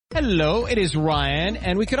Hello, it is Ryan,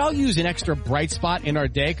 and we could all use an extra bright spot in our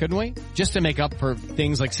day, couldn't we? Just to make up for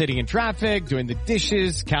things like sitting in traffic, doing the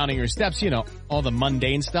dishes, counting your steps, all the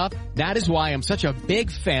mundane stuff. That is why I'm such a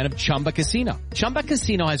big fan of Chumba Casino. Chumba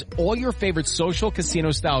Casino has all your favorite social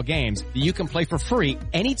casino-style games that you can play for free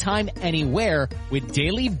anytime, anywhere with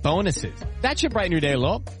daily bonuses. That should brighten your day a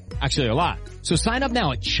little. Actually, a lot. So sign up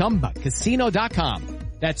now at ChumbaCasino.com.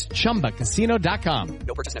 That's ChumbaCasino.com.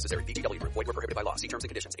 No purchase necessary. VGW Group. Void where prohibited by law. See terms and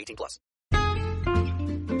conditions. 18+.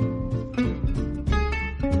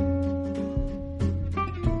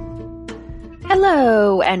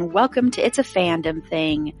 Hello, and welcome to It's a Fandom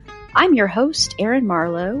Thing. I'm your host, Erin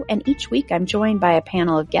Marlowe, and each week I'm joined by a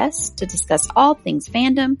panel of guests to discuss all things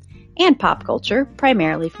fandom and pop culture,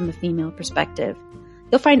 primarily from the female perspective.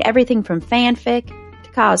 You'll find everything from fanfic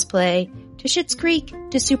to cosplay to Schitt's Creek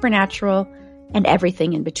to Supernatural and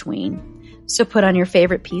everything in between. So put on your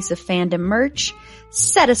favorite piece of fandom merch,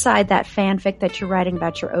 set aside that fanfic that you're writing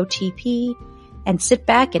about your OTP, and sit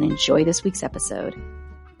back and enjoy this week's episode.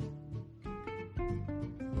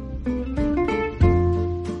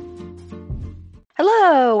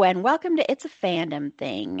 Hello, and welcome to It's a Fandom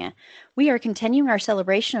Thing. We are continuing our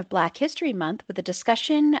celebration of Black History Month with a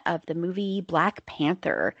discussion of the movie Black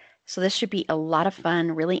Panther. So this should be a lot of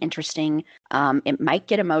fun, really interesting. It might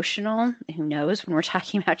get emotional. Who knows? When we're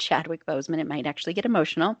talking about Chadwick Boseman, it might actually get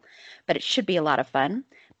emotional, but it should be a lot of fun.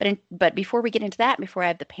 But before we get into that, before I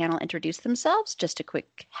have the panel introduce themselves, just a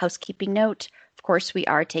quick housekeeping note. Of course, we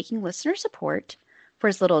are taking listener support for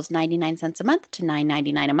as little as 99 cents a month to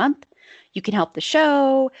 $9.99 a month. You can help the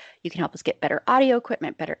show. You can help us get better audio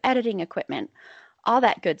equipment, better editing equipment, all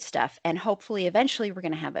that good stuff. And hopefully, eventually, we're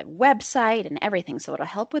going to have a website and everything. So it'll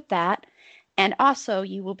help with that. And also,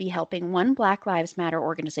 you will be helping one Black Lives Matter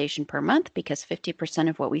organization per month because 50%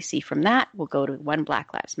 of what we see from that will go to one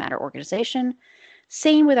Black Lives Matter organization.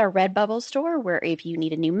 Same with our Redbubble store, where if you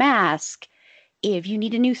need a new mask, if you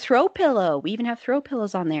need a new throw pillow, we even have throw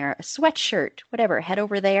pillows on there, a sweatshirt, whatever, head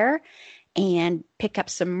over there and pick up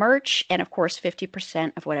some merch. And of course,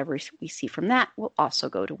 50% of whatever we see from that will also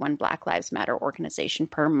go to one Black Lives Matter organization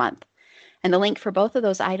per month. And the link for both of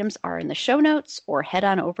those items are in the show notes, or head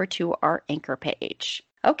on over to our anchor page.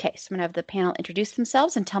 Okay, so I'm going to have the panel introduce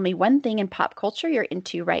themselves and tell me one thing in pop culture you're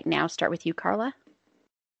into right now. Start with you, Carla.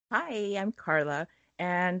 Hi, I'm Carla.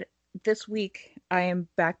 And this week I am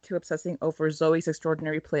back to obsessing over Zoe's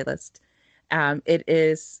Extraordinary Playlist. It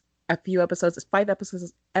is a few episodes. It's 5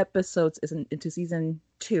 episodes into season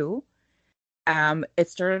 2. It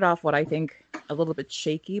started off what I think a little bit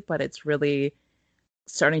shaky, but it's really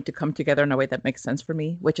starting to come together in a way that makes sense for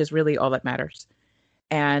me, which is really all that matters.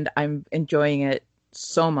 And I'm enjoying it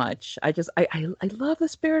so much. I love the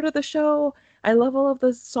spirit of the show. I love all of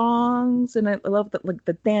the songs, and I love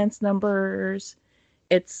the dance numbers.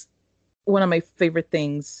 It's one of my favorite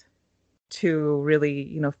things to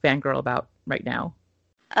really, fangirl about right now.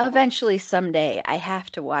 Eventually, someday, I have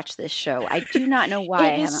to watch this show. I do not know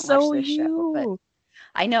why I haven't watched this show. But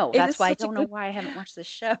I know. That's why I don't know why I haven't watched this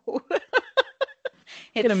show.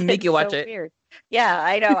 It's going to make you watch it. Weird. Yeah,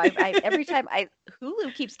 I know. Every time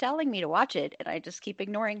Hulu keeps telling me to watch it, and I just keep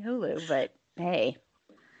ignoring Hulu. But hey.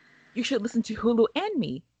 You should listen to Hulu and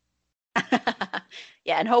me.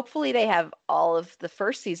 Yeah, and hopefully they have all of the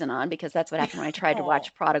first season on, because that's what happened when I tried to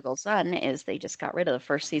watch Prodigal Son, is they just got rid of the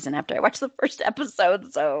first season after I watched the first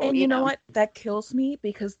episode. So, and you know what? That kills me,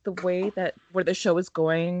 because the way where the show is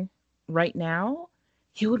going right now,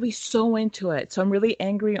 you would be so into it. So I'm really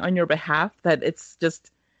angry on your behalf that it's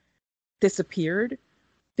just disappeared,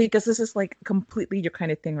 because this is like completely your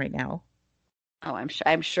kind of thing right now. Oh,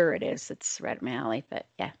 I'm sure it is. It's right up my alley, but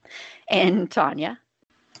yeah. And Tanya.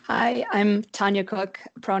 Hi, I'm Tanya Cook.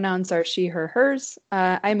 Pronouns are she, her, hers.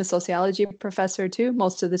 I'm a sociology professor too,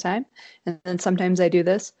 most of the time. And then sometimes I do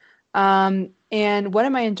this. And what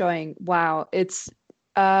am I enjoying? Wow. It's,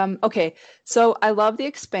 okay. So I love The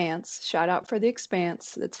Expanse. Shout out for The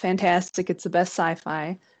Expanse. It's fantastic. It's the best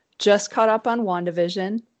sci-fi. Just caught up on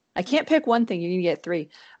WandaVision. I can't pick one thing. You need to get 3.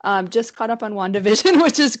 Just caught up on WandaVision,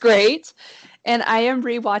 which is great. And I am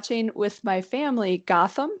rewatching with my family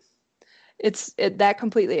Gotham. That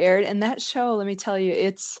completely aired, and that show, let me tell you,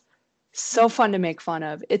 it's so fun to make fun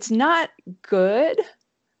of. It's not good,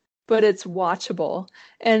 but it's watchable.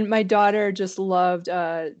 And my daughter just loved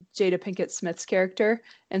Jada Pinkett Smith's character,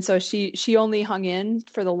 and so she only hung in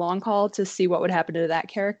for the long haul to see what would happen to that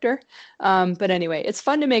character. But anyway, it's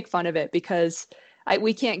fun to make fun of it, because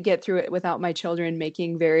we can't get through it without my children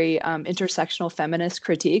making very intersectional feminist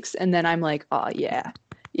critiques, and then I'm like, oh yeah,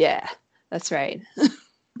 that's right.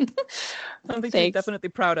 Something to be definitely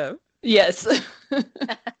proud of. Yes.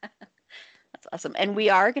 That's Awesome. And we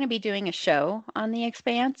are going to be doing a show on The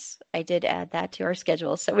Expanse. I did add that to our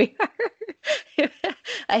schedule. So we are.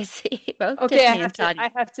 I see both Okay, Tiffany and Tanya.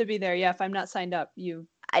 I have to be there. Yeah, if I'm not signed up, you.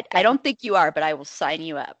 I don't think you are, but I will sign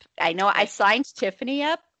you up. I know I signed Tiffany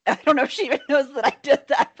up. I don't know if she even knows that I did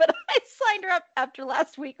that, but I signed her up after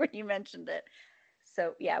last week when you mentioned it.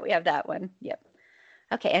 So yeah, we have that one. Yep.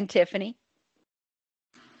 Okay, and Tiffany.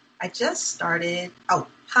 I just started. Oh,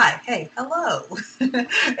 hi, hey, hello,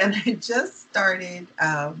 and I just started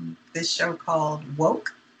this show called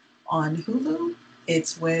Woke on Hulu.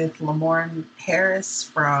 It's with Lamorne Harris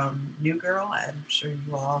from New Girl. I'm sure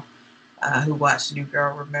you all who watched New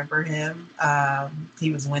Girl remember him.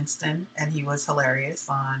 He was Winston, and he was hilarious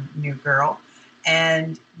on New Girl.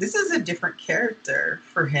 And this is a different character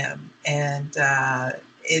for him, and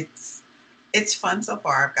it's fun so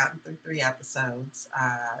far. I've gotten through 3 episodes.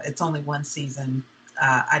 It's only 1 season.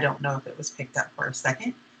 I don't know if it was picked up for a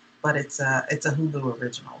second, but it's a Hulu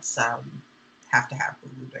original, so you have to have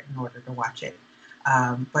Hulu in order to watch it.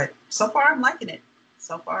 But so far, I'm liking it.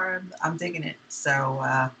 So far, I'm digging it.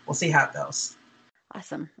 So we'll see how it goes.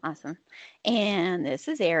 Awesome. And this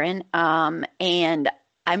is Erin. And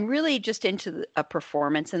I'm really just into a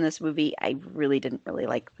performance in this movie. I really didn't really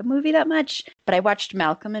like the movie that much, but I watched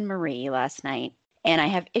Malcolm and Marie last night, and I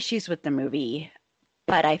have issues with the movie,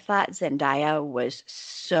 but I thought Zendaya was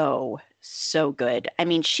so good. I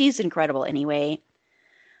mean, she's incredible anyway.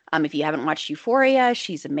 If you haven't watched Euphoria,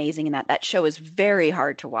 she's amazing in that. That show is very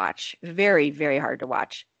hard to watch. Very, very hard to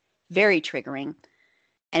watch. Very triggering.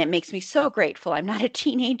 And it makes me so grateful I'm not a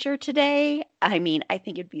teenager today. I mean, I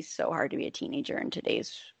think it'd be so hard to be a teenager in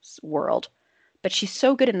today's world. But she's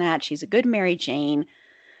so good in that. She's a good Mary Jane.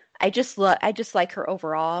 I just like her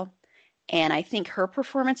overall. And I think her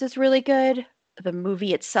performance is really good. The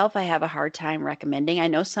movie itself, I have a hard time recommending. I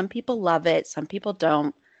know some people love it. Some people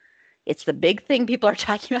don't. It's the big thing people are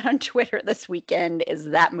talking about on Twitter this weekend is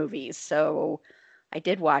that movie. So I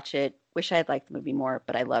did watch it. Wish I had liked the movie more,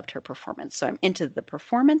 but I loved her performance. So I'm into the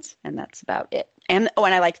performance, and that's about it. And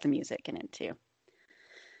I liked the music in it too.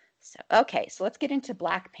 So okay, so let's get into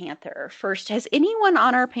Black Panther. First, has anyone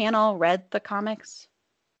on our panel read the comics?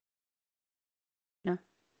 No.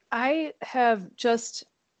 I have just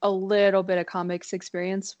a little bit of comics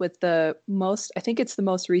experience with I think it's the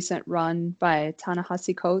most recent run by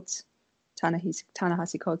Ta-Nehisi Coates,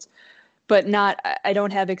 but I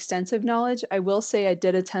don't have extensive knowledge. I will say I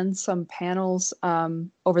did attend some panels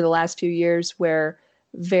over the last few years where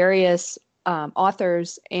various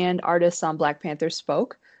authors and artists on Black Panther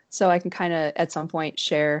spoke. So I can kind of at some point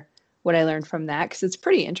share what I learned from that, because it's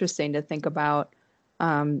pretty interesting to think about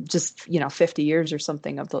just 50 years or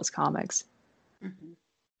something of those comics. Mm-hmm.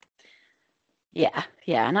 Yeah,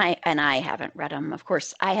 and I haven't read them. Of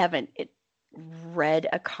course, I haven't read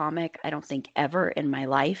a comic, I don't think, ever in my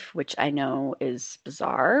life, which I know is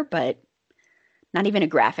bizarre, but not even a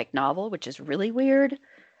graphic novel, which is really weird.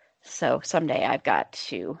 So someday I've got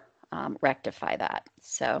to rectify that.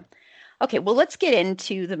 So, okay, well, let's get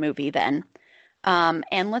into the movie then.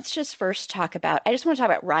 And let's just first I just want to talk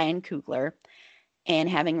about Ryan Coogler and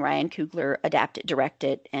having Ryan Coogler adapt it, direct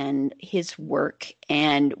it, and his work.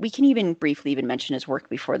 And we can even briefly mention his work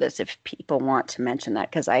before this if people want to mention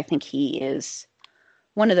that, because I think he is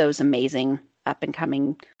one of those amazing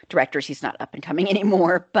up-and-coming directors. He's not up-and-coming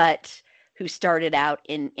anymore, but who started out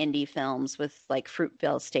in indie films with like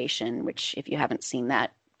Fruitvale Station, which if you haven't seen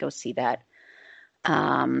that, go see that.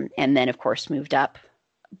 And then, of course, moved up.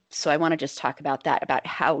 So I want to just talk about that, about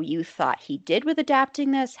how you thought he did with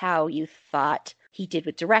adapting this, how you thought he did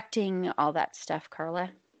with directing, all that stuff, Carla.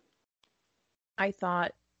 I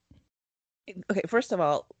thought, okay, first of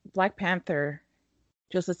all, Black Panther,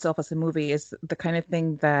 just itself as a movie, is the kind of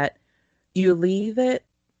thing that you leave it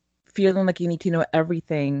feeling like you need to know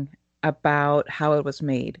everything about how it was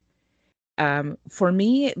made. For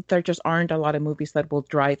me, there just aren't a lot of movies that will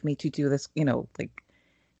drive me to do this, like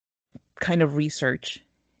kind of research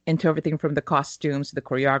into everything from the costumes to the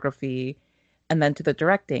choreography and then to the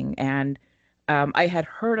directing. And I had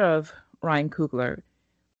heard of Ryan Coogler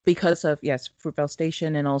because of, yes, Fruitvale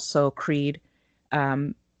Station and also Creed.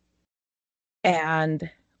 And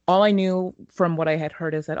all I knew from what I had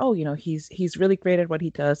heard is that, he's really great at what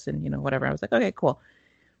he does and, whatever. I was like, okay, cool.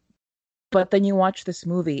 But then you watch this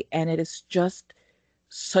movie and it is just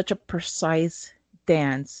such a precise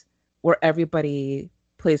dance where everybody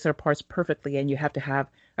plays their parts perfectly and you have to have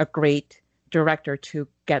a great director to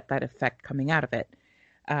get that effect coming out of it.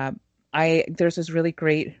 There's this really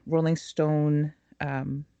great Rolling Stone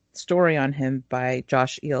story on him by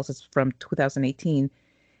Josh Eels. It's from 2018,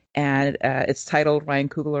 and it's titled Ryan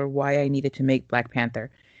Coogler: Why I Needed to Make Black Panther.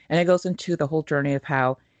 And it goes into the whole journey of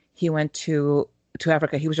how he went to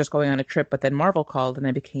Africa. He was just going on a trip, but then Marvel called and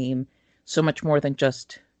it became so much more than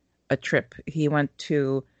just a trip. He went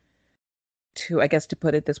to I guess to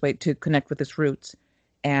put it this way, to connect with his roots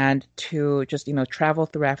and to just, travel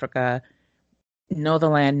through Africa, know the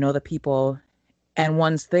land, know the people. And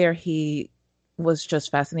once there, he was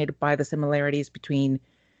just fascinated by the similarities between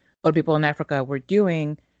what people in Africa were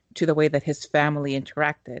doing to the way that his family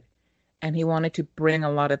interacted. And he wanted to bring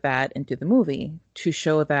a lot of that into the movie to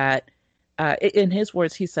show that, in his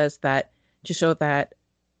words, he says that to show that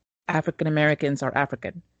African Americans are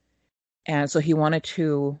African. And so he wanted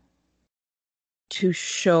to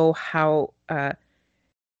show how,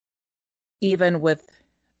 even with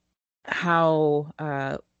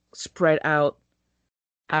how spread out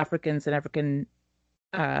Africans and African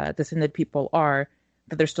descended people are,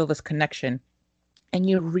 that there's still this connection. And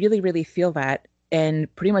you really, really feel that in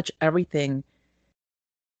pretty much everything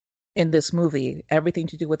in this movie, everything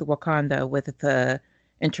to do with Wakanda, with the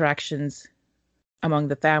interactions among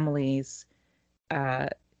the families.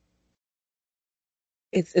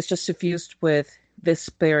 It's just suffused with this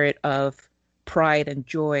spirit of pride and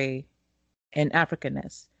joy and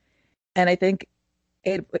Africanness. And I think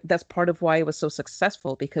that's part of why it was so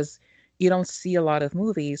successful, because you don't see a lot of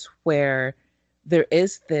movies where there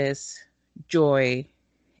is this joy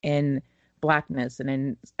in Blackness and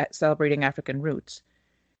in celebrating African roots.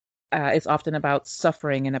 It's often about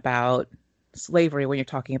suffering and about slavery when you're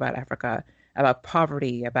talking about Africa, about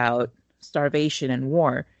poverty, about starvation and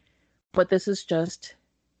war. But this is just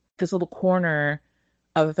this little corner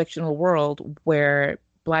of a fictional world where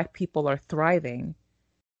Black people are thriving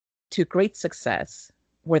to great success,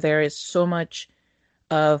 where there is so much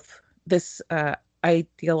of this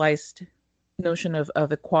idealized notion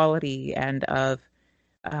of equality and of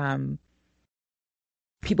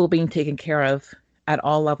people being taken care of at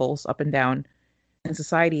all levels, up and down in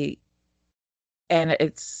society. And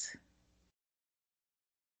it's,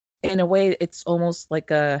 in a way, it's almost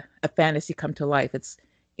like a fantasy come to life. It's,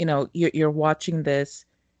 you're watching this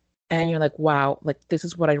and you're like, wow, like this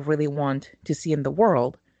is what I really want to see in the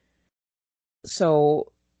world.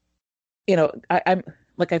 So, I'm,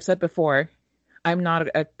 like I've said before, I'm not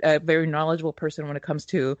a very knowledgeable person when it comes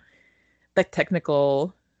to like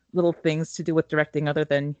technical little things to do with directing, other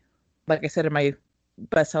than, like I said in my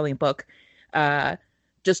best-selling book,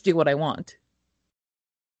 just do what I want.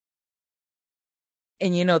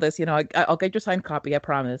 And this, I'll get your signed copy, I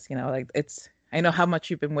promise. I know how much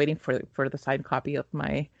you've been waiting for the signed copy of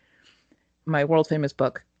my world famous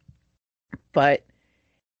book. But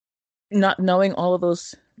not knowing all of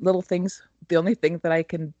those little things, the only thing that I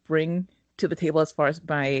can bring to the table as far as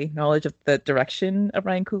my knowledge of the direction of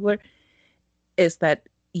Ryan Coogler is that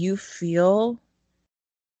you feel,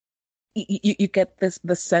 you get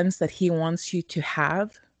the sense that he wants you to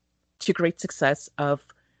have to great success of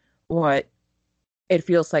what it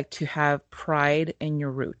feels like to have pride in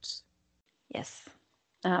your roots. Yes.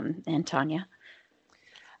 And Tanya?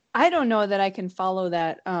 I don't know that I can follow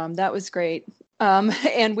that. That was great.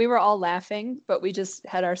 And we were all laughing, but we just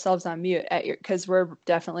had ourselves on mute because we're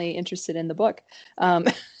definitely interested in the book.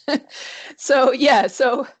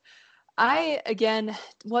 So I, again,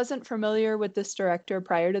 wasn't familiar with this director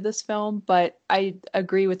prior to this film, but I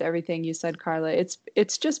agree with everything you said, Carla.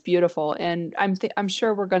 It's just beautiful. And I'm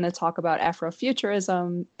sure we're going to talk about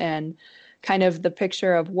Afrofuturism and kind of the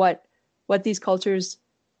picture of what these cultures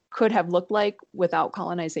could have looked like without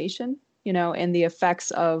colonization, and the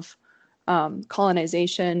effects of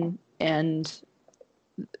colonization and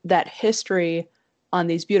that history on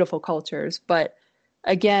these beautiful cultures. But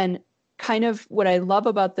again, kind of what I love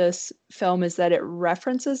about this film is that it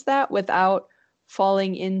references that without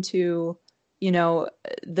falling into,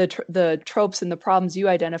 the tropes and the problems you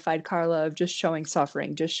identified, Carla, of just showing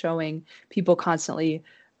suffering, just showing people constantly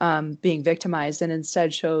being victimized, and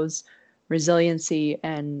instead shows resiliency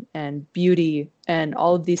and beauty and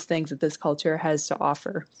all of these things that this culture has to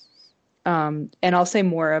offer. And I'll say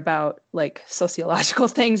more about like sociological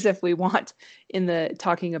things if we want in the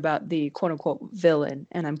talking about the quote unquote villain,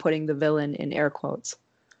 and I'm putting the villain in air quotes.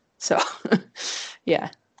 So,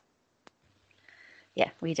 yeah.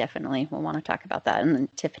 Yeah, we definitely will want to talk about that. And then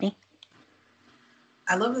Tiffany?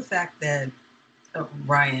 I love the fact that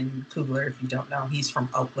Ryan Coogler, if you don't know, he's from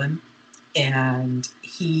Oakland, and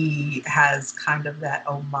he has kind of that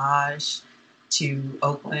homage to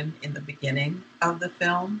Oakland in the beginning of the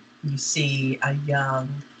film. You see a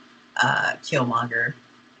young Killmonger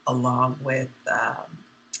along with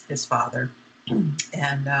his father,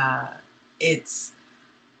 and it's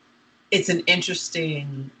an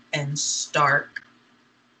interesting and stark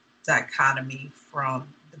dichotomy from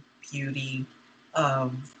the beauty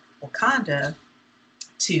of Wakanda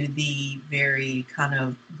to the very kind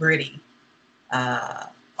of gritty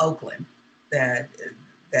Oakland that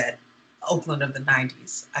Oakland of the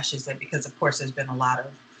 90s, I should say, because of course there's been a lot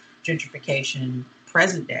of gentrification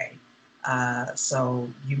present day. So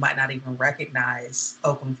you might not even recognize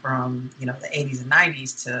Oakland from, the 80s and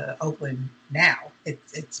 90s to Oakland now.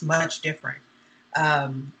 It's much different.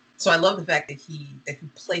 So I love the fact that he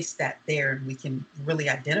placed that there and we can really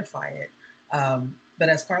identify it. But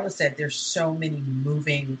as Carla said, there's so many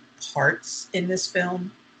moving parts in this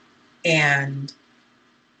film, and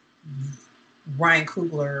Ryan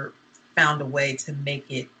Coogler found a way to make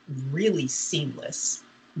it really seamless,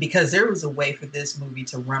 because there was a way for this movie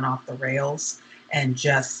to run off the rails and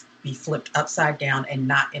just be flipped upside down, and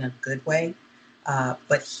not in a good way.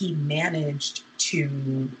 But he managed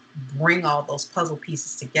to bring all those puzzle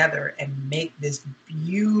pieces together and make this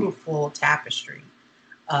beautiful tapestry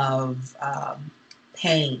of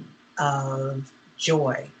pain, of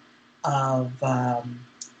joy, of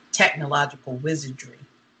technological wizardry.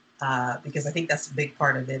 Because I think that's a big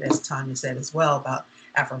part of it, as Tanya said as well, about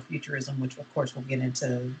Afrofuturism, which of course we'll get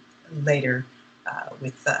into later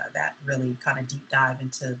with that really kind of deep dive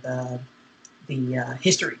into the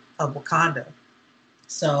history of Wakanda.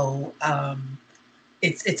 So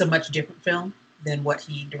it's a much different film than what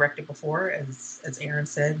he directed before, as Aaron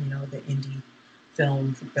said, the indie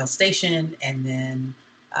film Fruitvale Station, and then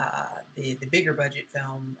the bigger budget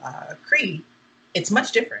film Creed. It's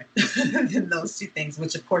much different than those two things,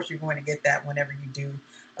 which of course you're going to get that whenever you do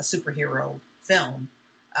a superhero film.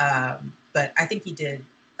 But I think he did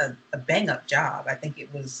a bang up job. I think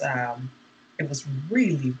it was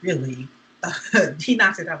really, really, he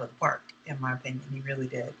knocked it out of the park, in my opinion. He really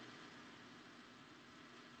did.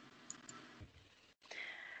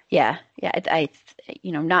 Yeah. I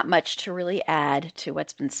not much to really add to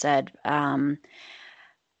what's been said.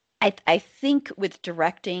 I think with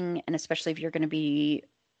directing, and especially if you're going to be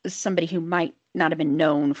somebody who might not have been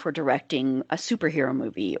known for directing a superhero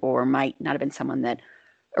movie, or might not have been someone that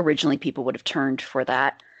originally people would have turned for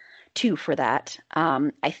that.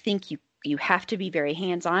 I think you have to be very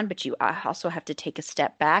hands-on, but you also have to take a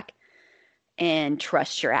step back and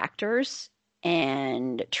trust your actors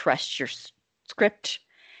and trust your script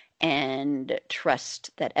and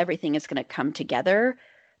trust that everything is going to come together,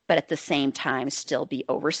 but at the same time still be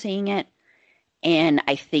overseeing it. And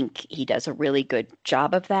I think he does a really good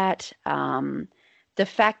job of that. The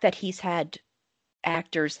fact that he's had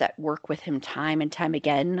actors that work with him time and time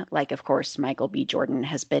again, like, of course, Michael B. Jordan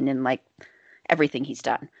has been in like everything he's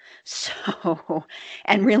done. So,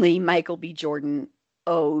 and really, Michael B. Jordan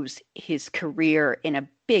owes his career in a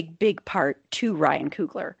big, big part to Ryan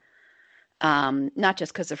Coogler. Not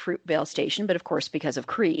just because of Fruitvale Station, but of course because of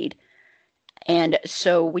Creed. And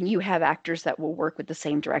so when you have actors that will work with the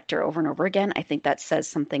same director over and over again, I think that says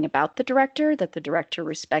something about the director, that the director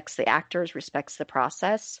respects the actors, respects the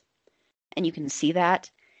process, and you can see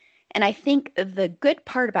that. And I think the good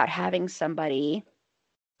part about having somebody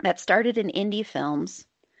that started in indie films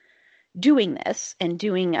doing this and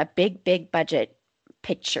doing a big, big budget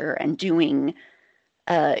picture and doing,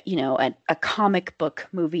 a comic book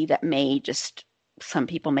movie that some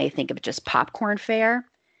people may think of just popcorn fare,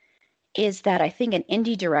 is that I think an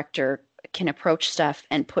indie director can approach stuff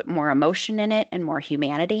and put more emotion in it and more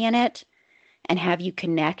humanity in it and have you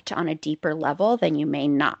connect on a deeper level than you may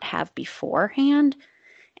not have beforehand.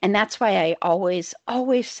 And that's why I always,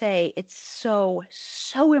 always say it's so,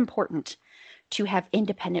 so important to have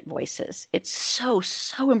independent voices. It's so,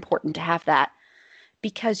 so important to have that,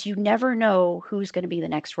 because you never know who's going to be the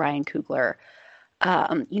next Ryan Coogler.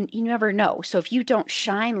 You never know. So if you don't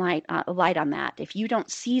shine light on that, if you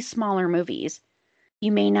don't see smaller movies,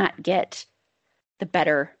 you may not get the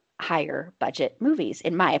better, higher budget movies,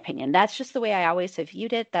 in my opinion. That's just the way I always have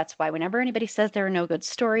viewed it. That's why whenever anybody says there are no good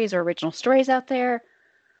stories or original stories out there,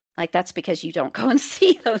 like, that's because you don't go and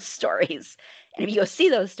see those stories. And if you go see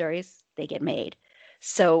those stories, they get made.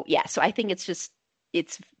 So yeah, so I think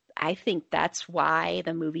I think that's why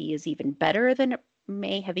the movie is even better than it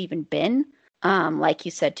may have even been. Like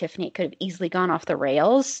you said, Tiffany, it could have easily gone off the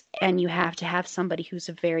rails, and you have to have somebody who's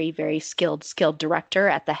a very, very skilled director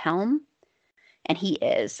at the helm. And he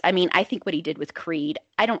is. I mean, I think what he did with Creed,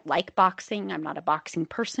 I don't like boxing. I'm not a boxing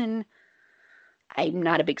person. I'm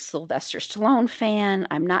not a big Sylvester Stallone fan.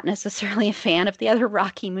 I'm not necessarily a fan of the other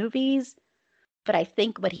Rocky movies. But I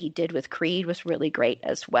think what he did with Creed was really great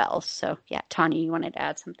as well. So, yeah, Tanya, you wanted to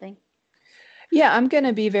add something? Yeah, I'm going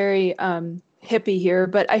to be very hippie here,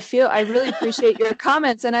 but I really appreciate your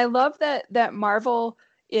comments. And I love that Marvel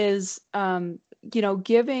is not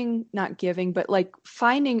giving, but like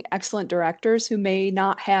finding excellent directors who may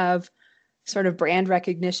not have sort of brand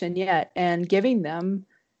recognition yet and giving them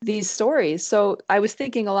these stories. So I was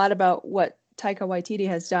thinking a lot about what Taika Waititi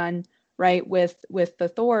has done, right, with the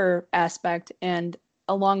Thor aspect, and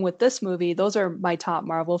along with this movie, those are my top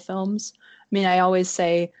Marvel films. I mean, I always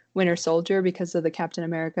say Winter Soldier because of the Captain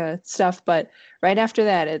America stuff, but right after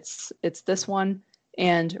that, it's this one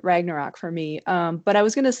and Ragnarok for me. But I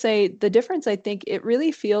was going to say the difference, I think it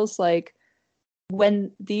really feels like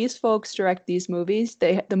when these folks direct these movies,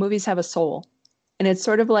 the movies have a soul. And it's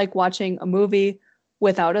sort of like watching a movie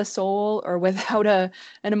without a soul or without an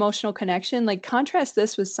emotional connection. Like contrast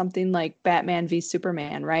this with something like Batman v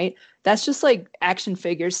Superman, right? That's just like action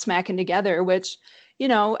figures smacking together, which,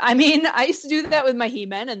 I mean, I used to do that with my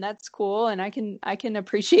He-Man, and that's cool. And I can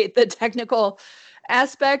appreciate the technical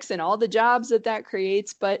aspects and all the jobs that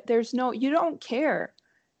creates, but you don't care.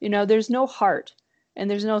 There's no heart and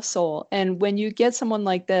there's no soul. And when you get someone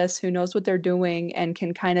like this who knows what they're doing and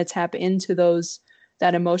can kind of tap into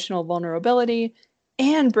that emotional vulnerability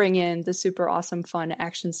and bring in the super awesome fun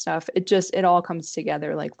action stuff, it all comes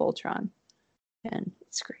together like Voltron, and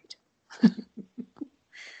it's great.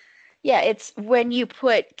 Yeah, it's when you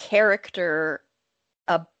put character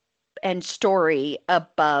and story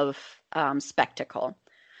above spectacle,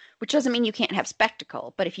 which doesn't mean you can't have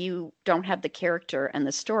spectacle, but if you don't have the character and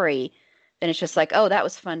the story, then it's just like, oh, that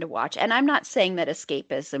was fun to watch. And I'm not saying that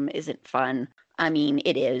escapism isn't fun. I mean,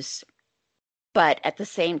 it is. But at the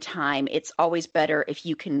same time, it's always better if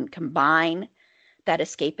you can combine that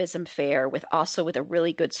escapism fare with a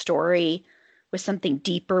really good story, with something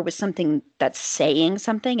deeper, with something that's saying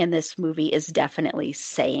something. And this movie is definitely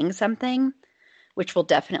saying something, which we'll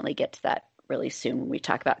definitely get to that really soon when we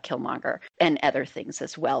talk about Killmonger and other things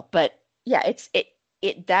as well. But yeah,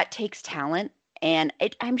 that takes talent. And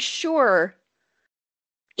I'm sure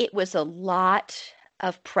it was a lot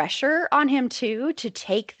of pressure on him too, to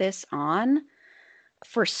take this on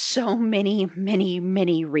for so many, many,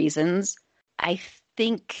 many reasons. I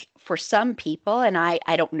think for some people, and I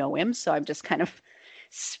don't know him, so I'm just kind of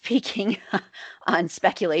speaking on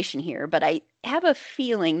speculation here, but I have a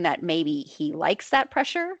feeling that maybe he likes that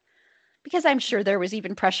pressure, because I'm sure there was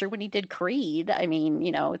even pressure when he did Creed. I mean,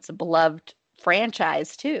 it's a beloved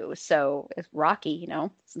franchise too. So it's Rocky,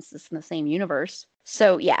 since it's in the same universe.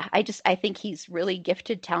 So yeah, I think he's really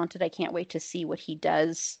gifted, talented. I can't wait to see what he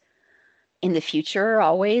does in the future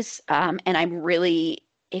always. And I'm really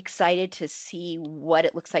excited to see what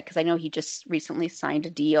it looks like, because I know he just recently signed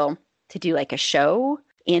a deal to do like a show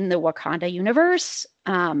in the Wakanda universe.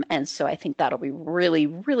 And so I think that'll be really,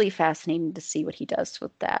 really fascinating to see what he does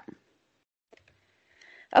with that.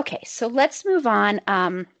 Okay, so let's move on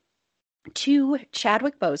to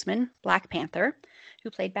Chadwick Boseman, Black Panther,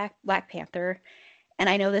 who played Black Panther. And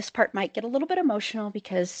I know this part might get a little bit emotional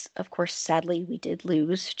because, of course, sadly, we did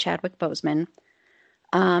lose Chadwick Boseman.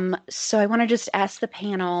 So I want to just ask the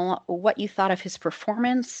panel what you thought of his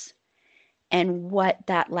performance and what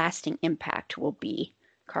that lasting impact will be.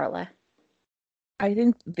 Carla? I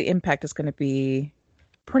think the impact is going to be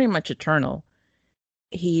pretty much eternal.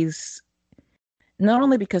 He's not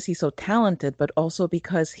only because he's so talented, but also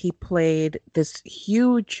because he played this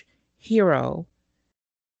huge hero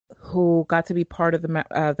who got to be part of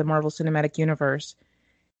the Marvel Cinematic Universe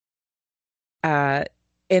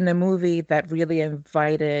in a movie that really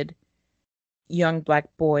invited young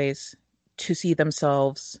Black boys to see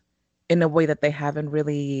themselves in a way that they haven't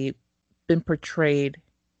really been portrayed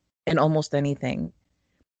in almost anything,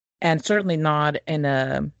 and certainly not in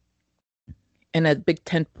a big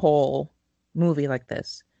tentpole movie like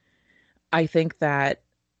this. I think that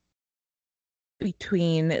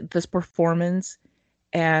between this performance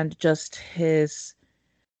and just the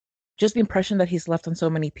impression that he's left on so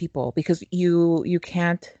many people, because you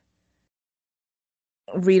can't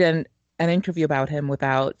read an interview about him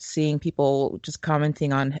without seeing people just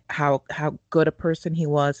commenting on how good a person he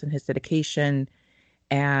was and his dedication,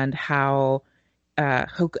 and how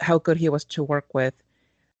good he was to work with.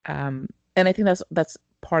 And I think that's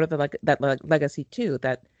part of that legacy too,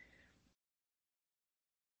 that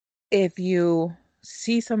if you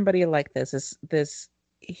see somebody like this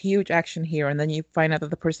huge action hero, and then you find out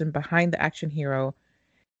that the person behind the action hero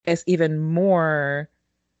is even more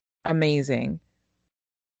amazing,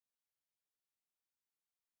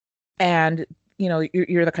 and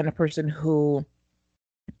you're the kind of person who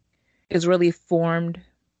is really formed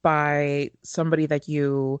by somebody that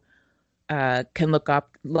you can look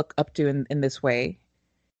up to in this way,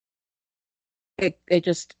 it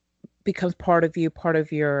just becomes part of you, part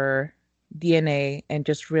of your DNA, and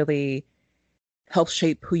just really helps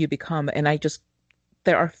shape who you become. And I just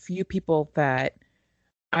there are few people that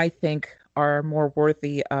I think are more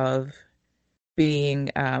worthy of being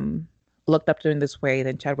looked up to in this way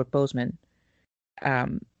than Chadwick Boseman.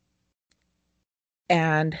 Um,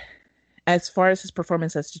 and as far as his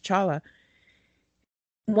performance as T'Challa,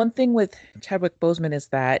 one thing with Chadwick Boseman is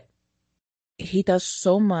that he does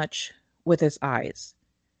so much with his eyes.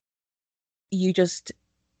 You just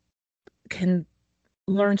can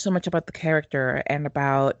learn so much about the character and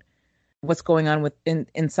about what's going on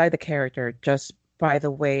inside the character just by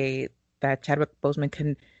the way that Chadwick Boseman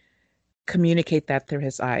can communicate that through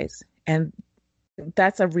his eyes. And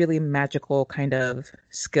that's a really magical kind of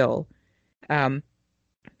skill. Um,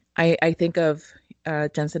 I think of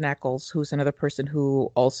Jensen Ackles, who's another person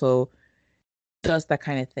who also does that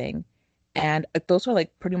kind of thing. And those are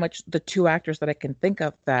like pretty much the two actors that I can think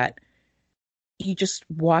of that you just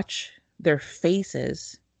watch their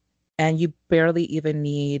faces and you barely even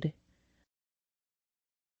need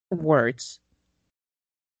words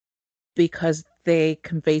because they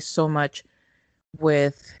convey so much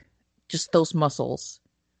with just those muscles,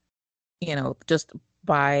 just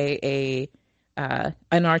by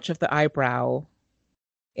an arch of the eyebrow,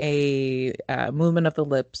 a movement of the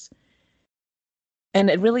lips. And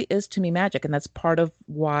it really is to me magic. And that's part of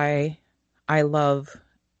why I love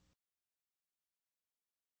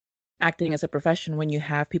acting as a profession when you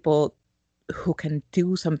have people who can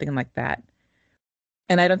do something like that.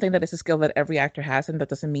 And I don't think that it's a skill that every actor has, and that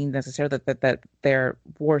doesn't mean necessarily that they're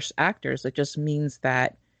worse actors. It just means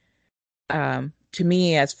that, to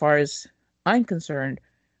me, as far as I'm concerned,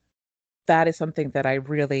 that is something that I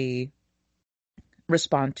really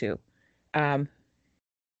respond to. I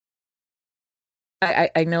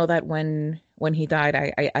know that when he died,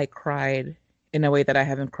 I cried in a way that I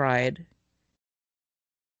haven't cried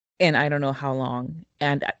in I don't know how long.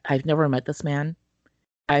 And I've never met this man.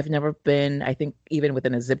 I've never been, I think, even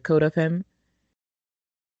within a zip code of him.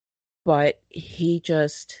 But he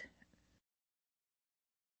just,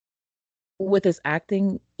 with his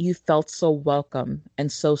acting, you felt so welcome and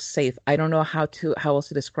so safe. I don't know how else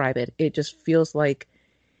to describe it. It just feels like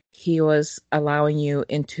he was allowing you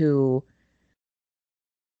into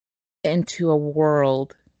a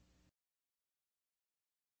world.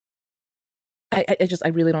 I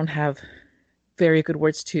really don't have very good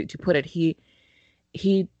words to put it. He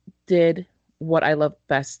did what I love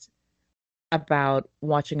best about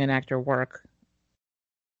watching an actor work,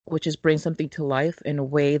 which is bring something to life in a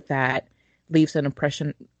way that leaves an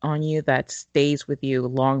impression on you that stays with you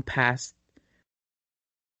long past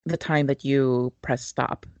the time that you press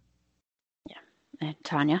stop. Yeah. And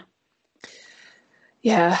Tanya?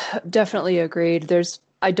 Yeah, definitely agreed.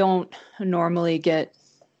 I don't normally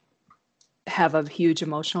have a huge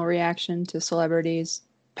emotional reaction to celebrities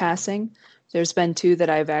passing. There's been two that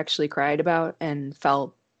I've actually cried about and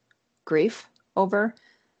felt grief over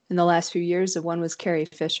in the last few years. The one was Carrie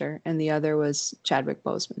Fisher and the other was Chadwick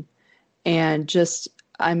Boseman. And just,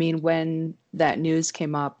 I mean, when that news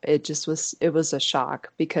came up, it was a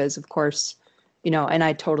shock because, of course, and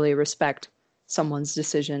I totally respect someone's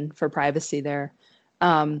decision for privacy there.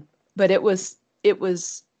 But it was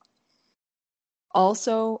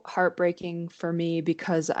also heartbreaking for me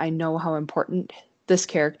because I know how important this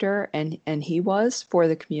character and he was for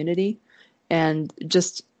the community, and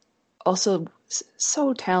just also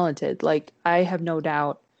so talented. Like, I have no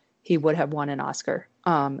doubt he would have won an Oscar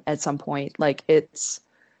at some point. Like, it's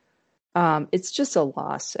just a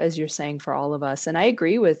loss, as you're saying, for all of us. And I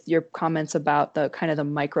agree with your comments about the kind of the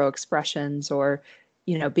micro expressions, or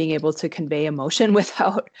being able to convey emotion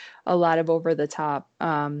without a lot of over the top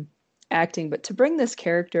acting. But to bring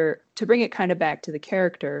it kind of back to the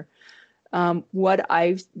character, what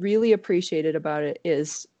I really appreciated about it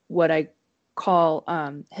is what I call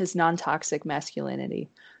his non-toxic masculinity.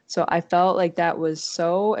 So I felt like that was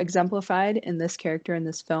so exemplified in this character in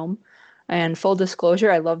this film. And full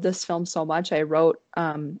disclosure, I love this film so much. I wrote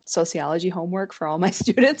sociology homework for all my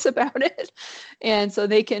students about it. And so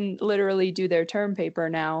they can literally do their term paper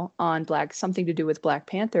now on something to do with Black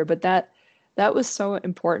Panther. But that was so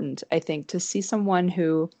important, I think, to see someone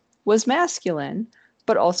who was masculine,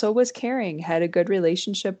 but also was caring, had a good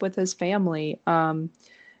relationship with his family,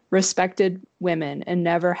 respected women, and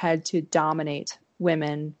never had to dominate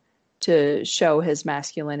women to show his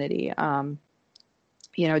masculinity.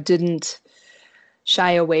 Didn't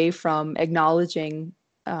shy away from acknowledging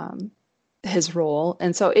his role.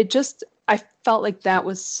 And so I felt like that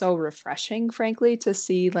was so refreshing, frankly, to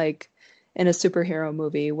see, like, in a superhero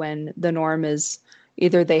movie when the norm is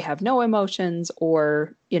either they have no emotions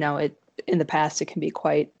or, in the past, it can be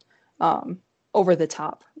quite over the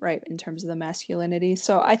top, right, in terms of the masculinity.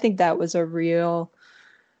 So I think that was a real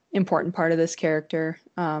important part of this character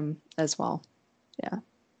as well. Yeah.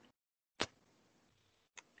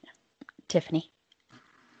 Tiffany.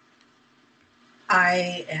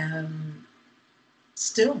 I am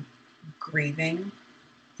still grieving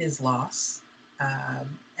his loss.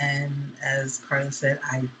 And as Carla said,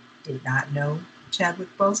 I did not know Chadwick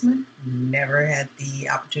Boseman, never had the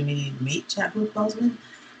opportunity to meet Chadwick Boseman,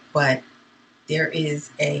 but there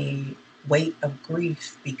is a weight of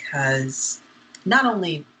grief because not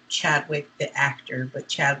only Chadwick, the actor, but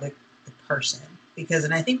Chadwick, the person. Because,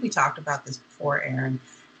 and I think we talked about this before, Aaron,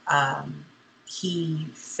 he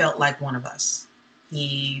felt like one of us.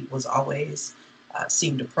 He was always,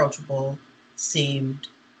 seemed approachable, seemed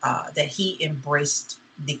that he embraced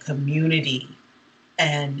the community,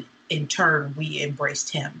 and in turn, we embraced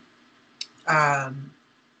him.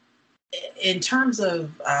 In terms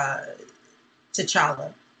of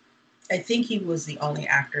T'Challa, I think he was the only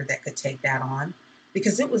actor that could take that on,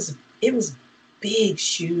 because it was big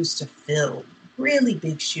shoes to fill, really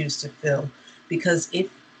big shoes to fill. Because if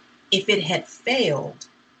it had failed,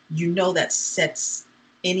 that sets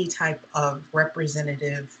any type of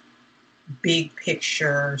representative, big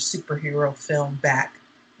picture superhero film back,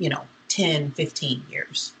 10, 15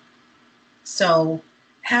 years. So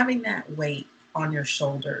having that weight on your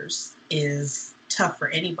shoulders is tough for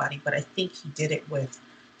anybody, but I think he did it with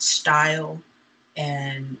style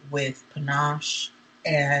and with panache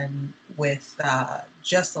and with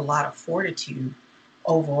just a lot of fortitude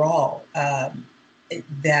overall.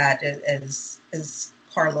 That, as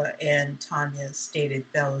Carla and Tanya stated,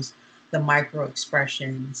 the micro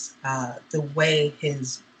expressions, the way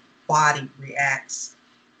his body reacts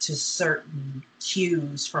to certain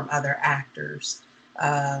cues from other actors.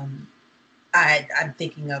 I'm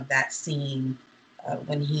thinking of that scene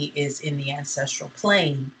when he is in the ancestral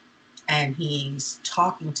plane and he's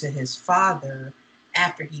talking to his father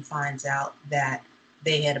after he finds out that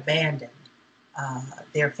they had abandoned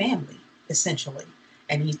their family, essentially.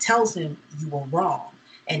 And he tells him, "You were wrong."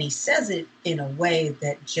 And he says it in a way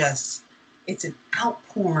that it's an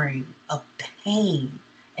outpouring of pain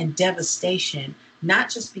and devastation, not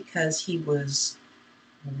just because he was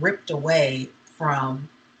ripped away from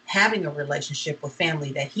having a relationship with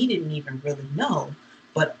family that he didn't even really know,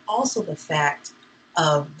 but also the fact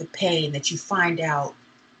of the pain that you find out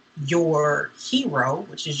your hero,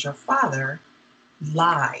 which is your father,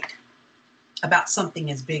 lied about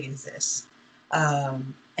something as big as this.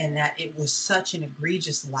 And that it was such an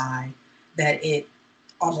egregious lie that it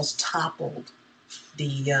almost toppled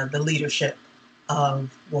the leadership of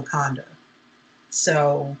Wakanda.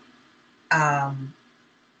 So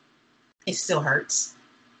it still hurts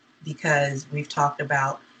because we've talked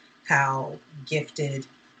about how gifted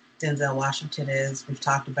Denzel Washington is. We've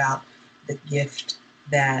talked about the gift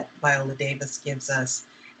that Viola Davis gives us.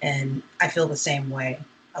 And I feel the same way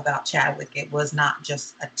about Chadwick. It was not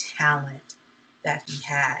just a talent that he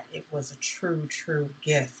had. It was a true, true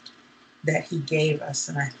gift that he gave us.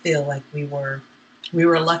 And I feel like we were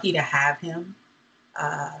lucky to have him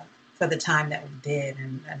for the time that we did.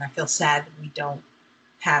 And I feel sad that we don't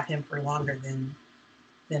have him for longer than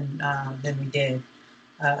we did.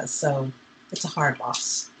 So it's a hard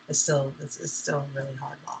loss. It's still a really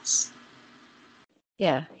hard loss.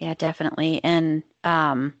 Yeah, definitely. And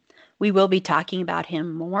we will be talking about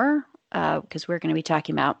him more because we're going to be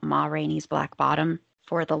talking about Ma Rainey's Black Bottom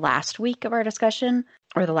for the last week of our discussion,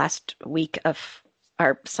 or the last week of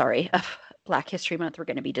Black History Month. We're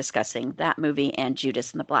going to be discussing that movie and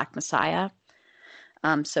Judas and the Black Messiah.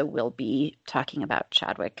 So we'll be talking about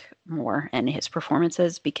Chadwick more and his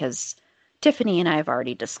performances, because Tiffany and I have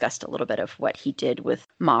already discussed a little bit of what he did with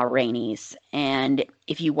Ma Rainey's. And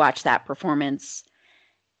if you watch that performance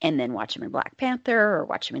and then watch him in Black Panther or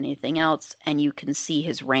watch him in anything else, and you can see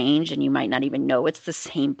his range, and you might not even know it's the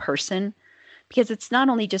same person, because it's not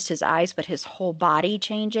only just his eyes, but his whole body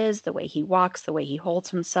changes, the way he walks, the way he holds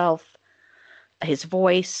himself, his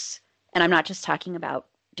voice. And I'm not just talking about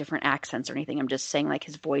different accents or anything. I'm just saying, like,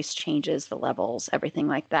 his voice changes, the levels, everything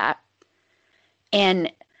like that.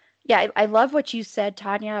 And yeah, I love what you said,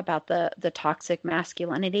 Tanya, about the toxic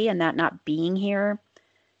masculinity and that not being here,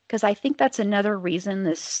 because I think that's another reason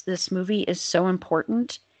this movie is so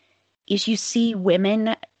important, is you see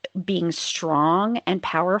women being strong and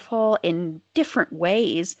powerful in different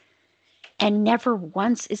ways, and never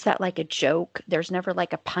once is that like a joke. There's never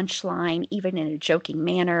like a punchline, even in a joking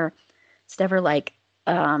manner. It's never like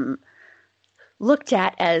looked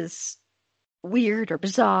at as weird or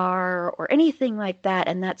bizarre or anything like that.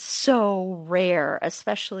 And that's so rare,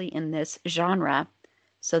 especially in this genre.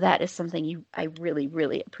 So that is something I really,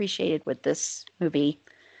 really appreciated with this movie.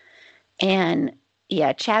 And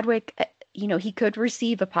yeah, Chadwick, he could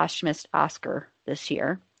receive a posthumous Oscar this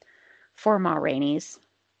year for Ma Rainey's,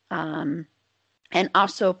 um, and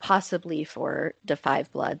also possibly for Da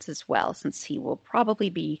Five Bloods as well, since he will probably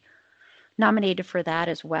be nominated for that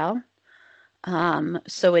as well.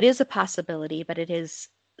 So it is a possibility, but it is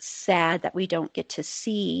sad that we don't get to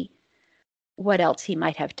see what else he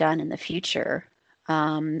might have done in the future.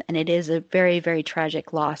 And it is a very, very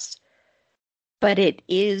tragic loss. But it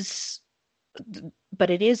is, but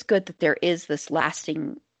it is good that there is this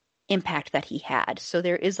lasting impact that he had. So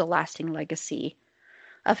there is a lasting legacy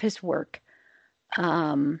of his work,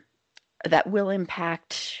 that will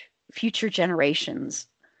impact future generations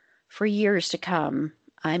for years to come.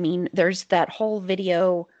 I mean, there's that whole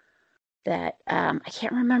video that I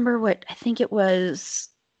can't remember what, I think it was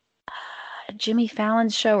Jimmy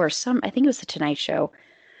Fallon's show or I think it was the Tonight Show,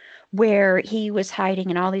 where he was hiding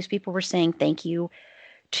and all these people were saying thank you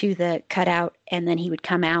to the cutout, and then he would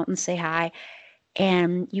come out and say hi,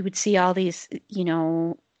 and you would see all these,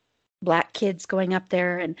 black kids going up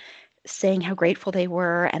there and saying how grateful they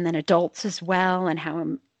were, and then adults as well, and how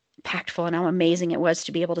impactful and how amazing it was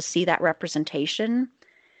to be able to see that representation,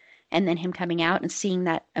 and then him coming out and seeing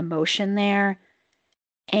that emotion there.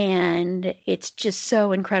 And it's just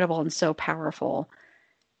so incredible and so powerful.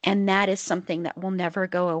 And that is something that will never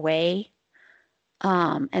go away.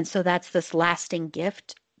 And so that's this lasting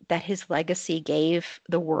gift that his legacy gave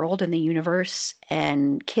the world and the universe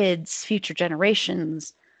and kids, future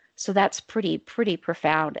generations. So that's pretty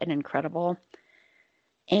profound and incredible.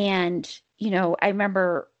 And, I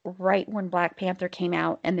remember right when Black Panther came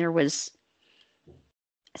out, and there was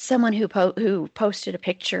someone who posted a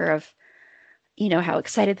picture of, how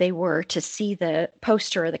excited they were to see the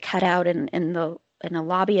poster or the cutout in a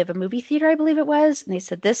lobby of a movie theater, I believe it was. And they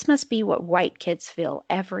said, this must be what white kids feel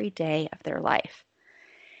every day of their life.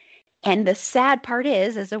 And the sad part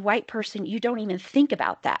is, as a white person, you don't even think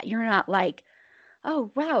about that. You're not like, oh,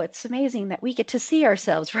 wow, it's amazing that we get to see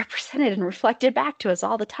ourselves represented and reflected back to us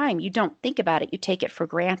all the time. You don't think about it. You take it for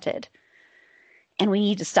granted. And we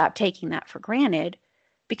need to stop taking that for granted,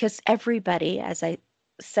 because everybody, as I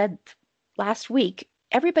said last week,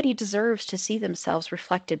 everybody deserves to see themselves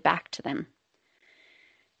reflected back to them.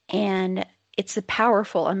 And it's a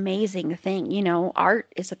powerful, amazing thing.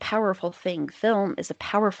 Art is a powerful thing. Film is a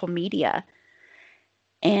powerful media.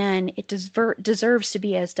 And it deserves to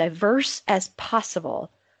be as diverse as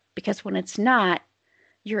possible, because when it's not,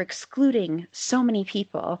 you're excluding so many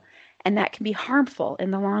people, and that can be harmful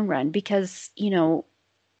in the long run, because,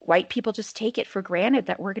 white people just take it for granted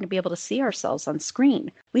that we're going to be able to see ourselves on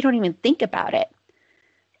screen. We don't even think about it.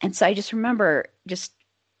 And so I just remember just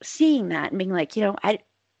seeing that and being like,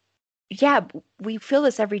 we feel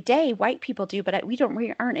this every day. White people do, but we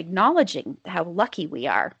aren't acknowledging how lucky we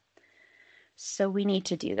are. So we need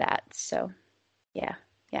to do that. So, yeah.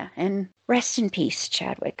 And rest in peace,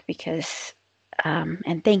 Chadwick, because,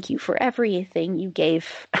 and thank you for everything you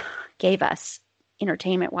gave us,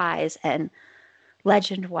 entertainment-wise and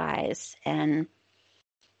legend-wise, and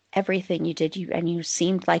everything you did. You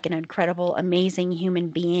seemed like an incredible, amazing human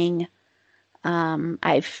being.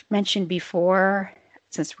 I've mentioned before,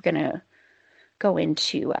 since we're going to go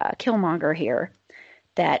into Killmonger here,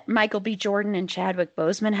 that Michael B. Jordan and Chadwick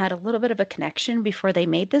Boseman had a little bit of a connection before they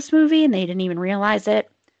made this movie, and they didn't even realize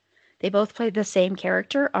it. They both played the same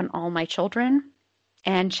character on All My Children,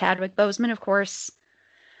 and Chadwick Boseman, of course,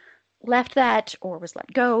 left that, or was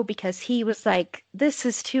let go, because he was like, this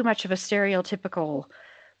is too much of a stereotypical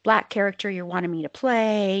black character you're wanting me to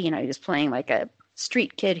play. He was playing like a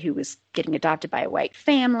street kid who was getting adopted by a white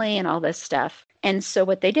family and all this stuff. And so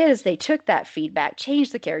what they did is they took that feedback,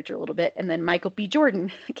 changed the character a little bit, and then Michael B.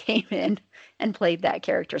 Jordan came in and played that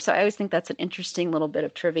character. So I always think that's an interesting little bit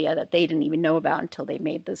of trivia that they didn't even know about until they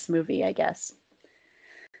made this movie, I guess.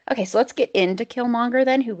 Okay, so let's get into Killmonger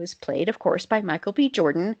then, who was played, of course, by Michael B.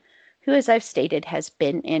 Jordan, who, as I've stated, has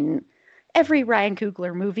been in every Ryan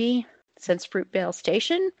Coogler movie since Fruitvale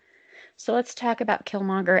Station. So let's talk about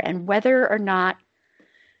Killmonger and whether or not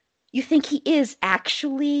you think he is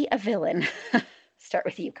actually a villain. Start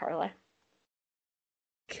with you, Carla.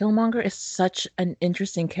 Killmonger is such an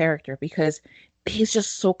interesting character because he's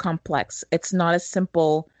just so complex. It's not as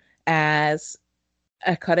simple as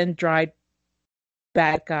a cut and dried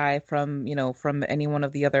bad guy from any one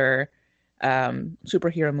of the other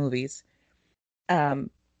superhero movies. And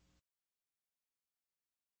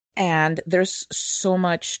there's so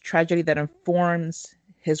much tragedy that informs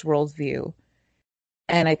his worldview.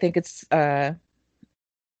 And I think it's I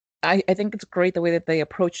think it's great the way that they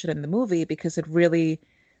approached it in the movie, because it really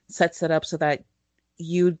sets it up so that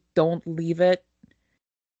you don't leave it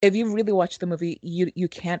if you really watch the movie, you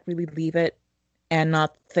can't really leave it and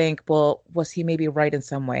not think, well, was he maybe right in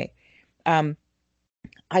some way? Um,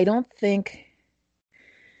 I don't think.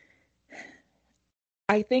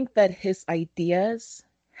 I think that his ideas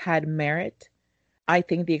had merit. I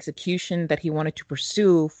think the execution that he wanted to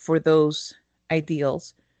pursue for those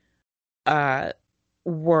ideals uh,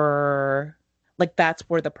 were like that's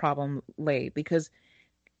where the problem lay because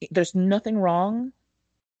there's nothing wrong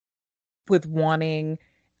with wanting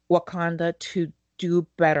Wakanda to do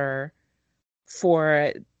better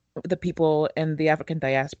for the people in the African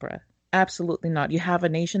diaspora. Absolutely not. You have a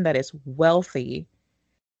nation that is wealthy,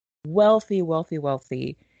 wealthy, wealthy,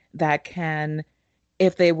 wealthy, that can,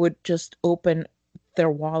 if they would just open their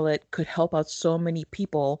wallet, could help out so many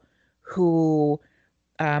people who,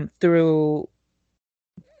 through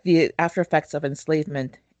the after effects of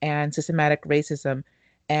enslavement and systematic racism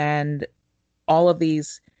and all of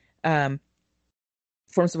these um,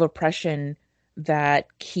 forms of oppression that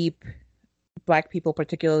keep Black people,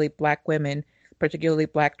 particularly Black women, particularly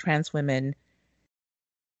Black trans women,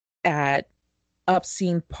 at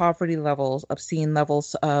obscene poverty levels, obscene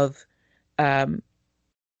levels of um,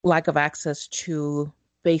 lack of access to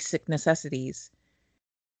basic necessities.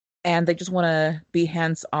 And they just want to be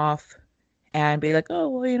hands off and be like, oh,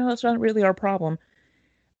 well, that's not really our problem.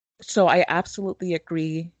 So I absolutely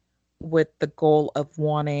agree with the goal of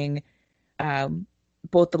wanting um,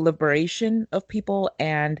 both the liberation of people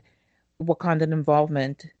and Wakandan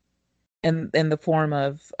involvement in the form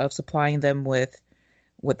of supplying them with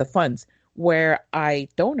the funds. Where I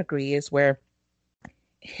don't agree is where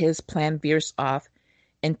his plan veers off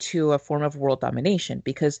into a form of world domination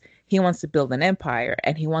because he wants to build an empire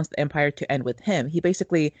and he wants the empire to end with him. He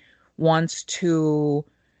basically wants to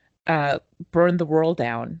uh, burn the world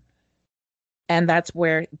down. And that's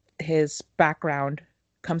where his background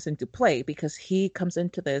comes into play because he comes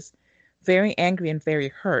into this very angry and very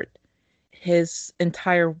hurt. His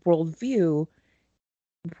entire worldview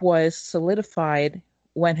was solidified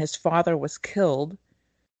when his father was killed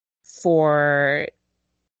for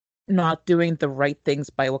not doing the right things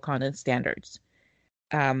by Wakandan standards.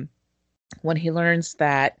 Um, when he learns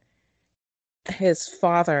that his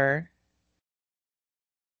father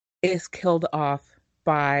is killed off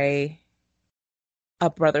by a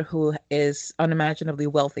brother who is unimaginably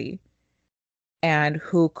wealthy and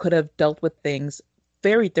who could have dealt with things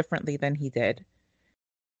very differently than he did,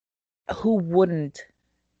 who wouldn't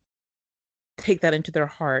take that into their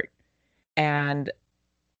heart and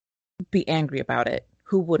be angry about it?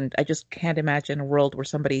 Who wouldn't? I just can't imagine a world where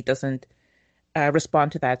somebody doesn't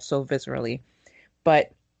respond to that so viscerally.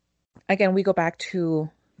 But again, we go back to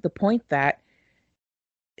the point that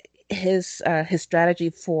his strategy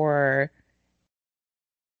for,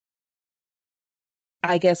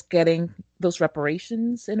 I guess, getting those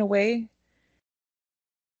reparations in a way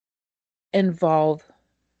involve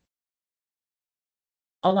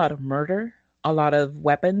a lot of murder, a lot of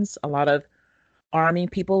weapons, a lot of arming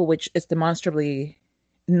people, which is demonstrably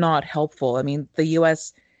not helpful. I mean, the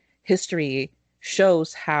US history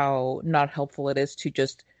shows how not helpful it is to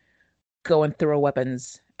just go and throw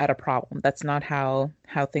weapons at a problem. That's not how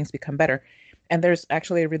things become better. And there's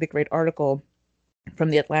actually a really great article from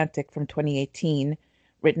The Atlantic from 2018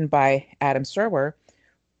 written by Adam Serwer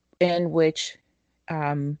in which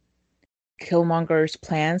Killmonger's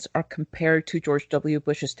plans are compared to George W.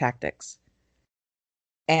 Bush's tactics.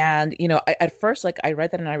 And, at first, like, I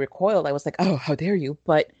read that and I recoiled. I was like, oh, how dare you?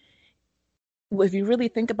 But if you really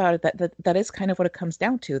think about it, that is kind of what it comes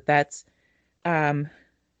down to. That's um,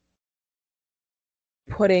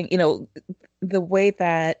 putting, the way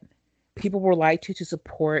that people were lied to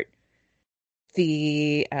support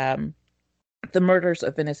the murders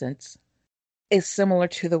of innocents is similar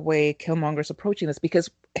to the way Killmonger's approaching this because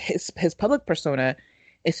his public persona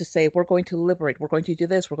is to say, we're going to liberate, we're going to do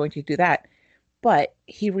this, we're going to do that. But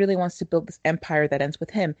he really wants to build this empire that ends with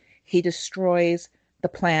him. He destroys the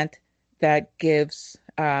plant that gives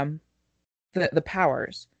the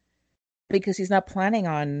powers because he's not planning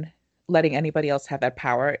on letting anybody else have that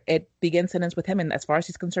power. It begins and ends with him, and as far as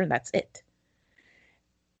he's concerned, that's it.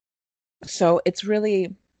 So it's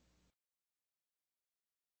really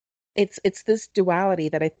it's this duality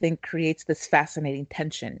that I think creates this fascinating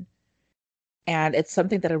tension. And it's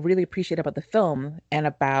something that I really appreciate about the film and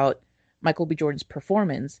about Michael B. Jordan's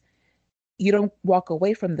performance. You don't walk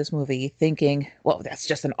away from this movie thinking, well, that's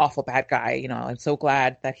just an awful bad guy. I'm so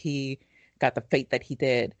glad that he got the fate that he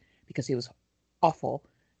did because he was awful.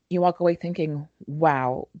 You walk away thinking,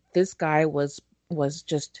 wow, this guy was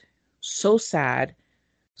just so sad,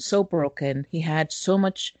 so broken. He had so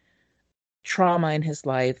much trauma in his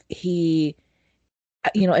life. He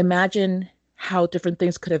Imagine how different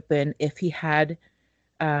things could have been if he had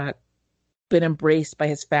uh, been embraced by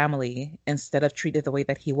his family instead of treated the way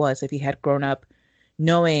that he was, if he had grown up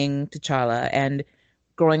knowing T'Challa and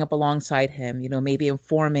growing up alongside him, maybe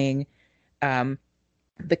informing um,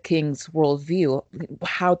 the king's worldview.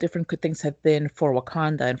 How different could things have been for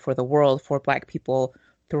Wakanda and for the world, for Black people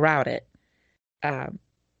throughout it? Um,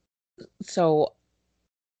 so,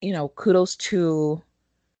 kudos to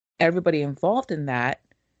everybody involved in that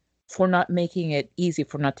for not making it easy,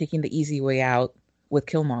 for not taking the easy way out with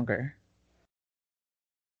Killmonger.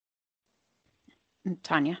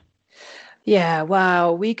 Tanya. Yeah,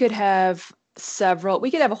 wow. We could have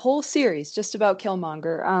a whole series just about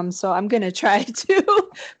Killmonger. So I'm gonna try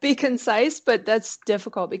to be concise, but that's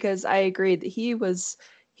difficult because I agree that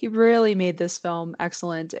he really made this film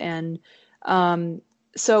excellent. And um,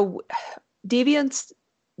 so deviance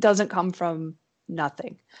doesn't come from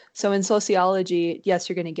nothing. So in sociology, yes,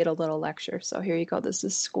 you're gonna get a little lecture. So here you go. This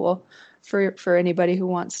is school for anybody who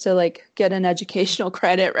wants to like get an educational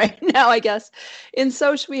credit right now, I guess. In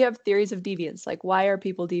Soch, we have theories of deviance, like why are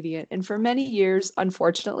people deviant? And for many years,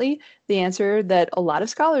 unfortunately, the answer that a lot of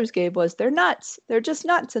scholars gave was they're nuts. They're just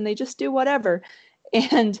nuts and they just do whatever.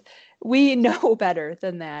 And we know better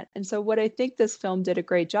than that. And so what I think this film did a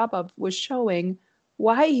great job of was showing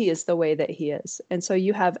why he is the way that he is. And so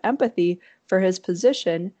you have empathy for his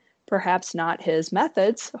position, perhaps not his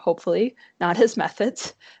methods, hopefully not his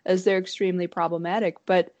methods, as they're extremely problematic.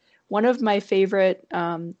 But one of my favorite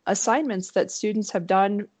assignments that students have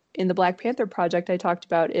done in the Black Panther project I talked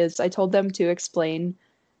about is I told them to explain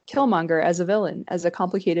Killmonger as a villain, as a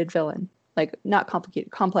complicated villain, like not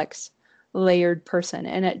complicated, complex, layered person.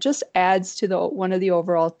 And it just adds to the one of the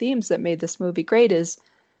overall themes that made this movie great is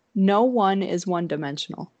no one is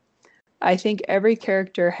one-dimensional. I think every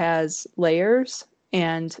character has layers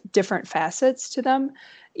and different facets to them.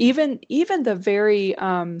 Even the very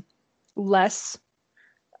less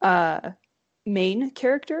main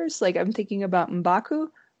characters, like I'm thinking about M'Baku,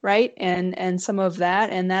 right? And some of that,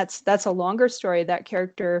 and that's a longer story. That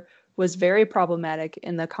character was very problematic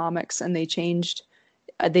in the comics, and they changed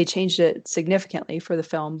it significantly for the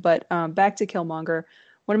film. But back to Killmonger,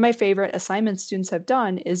 one of my favorite assignments students have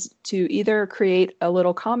done is to either create a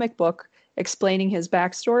little comic book explaining his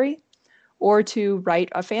backstory, or to write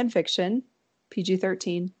a fan fiction,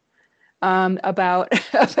 PG-13, about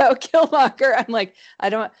about Killmonger. I'm like,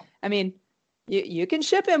 I mean, you can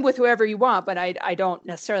ship him with whoever you want, but I don't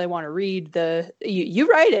necessarily want to read you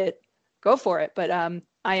write it, go for it. But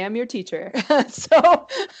I am your teacher. So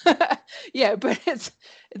yeah, but it's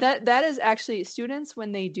that is actually students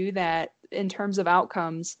when they do that in terms of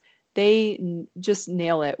outcomes, they just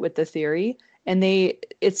nail it with the theory. And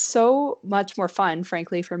it's so much more fun,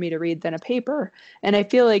 frankly, for me to read than a paper. And I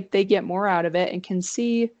feel like they get more out of it and can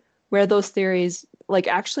see where those theories like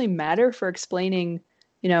actually matter for explaining,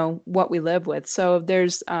 what we live with. So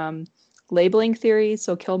there's labeling theory.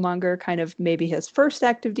 So Killmonger kind of maybe his first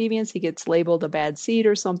act of deviance, he gets labeled a bad seed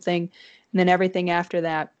or something. And then everything after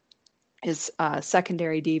that is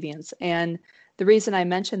secondary deviance. And the reason I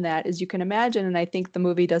mention that is you can imagine, and I think the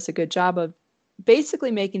movie does a good job of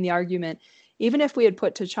basically making the argument, even if we had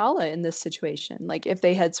put T'Challa in this situation, like if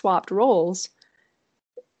they had swapped roles,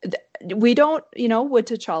 we don't, would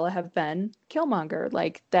T'Challa have been Killmonger?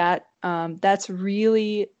 Like that, that's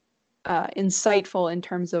really insightful in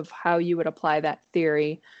terms of how you would apply that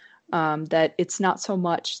theory, that it's not so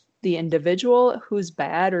much the individual who's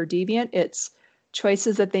bad or deviant, it's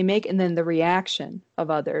choices that they make and then the reaction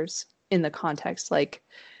of others in the context. Like,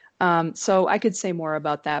 so I could say more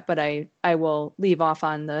about that, but I will leave off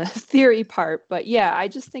on the theory part. But yeah, I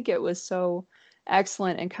just think it was so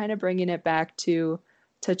excellent and kind of bringing it back to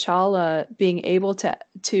T'Challa being able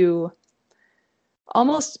to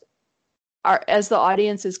almost as the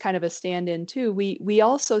audience is kind of a stand-in too, we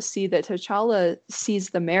also see that T'Challa sees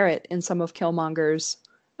the merit in some of Killmonger's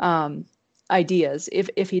ideas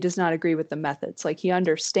if he does not agree with the methods. Like he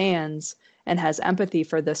understands and has empathy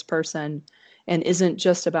for this person and isn't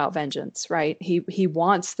just about vengeance, right? He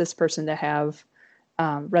wants this person to have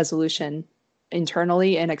resolution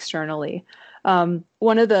internally and externally.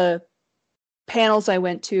 One of the panels I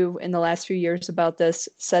went to in the last few years about this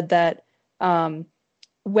said that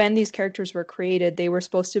when these characters were created, they were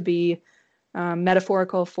supposed to be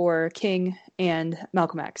metaphorical for King and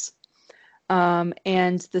Malcolm X.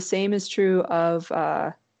 And the same is true of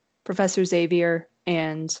Professor Xavier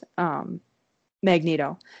and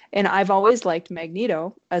Magneto. And I've always liked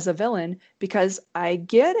Magneto as a villain because I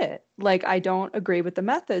get it. Like, I don't agree with the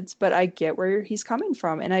methods, but I get where he's coming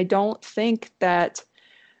from. And I don't think that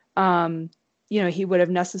he would have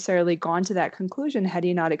necessarily gone to that conclusion had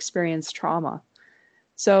he not experienced trauma.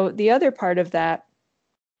 So the other part of that,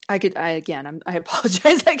 I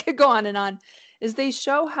apologize, I could go on and on, is they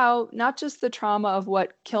show how not just the trauma of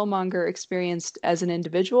what Killmonger experienced as an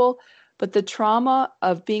individual, but the trauma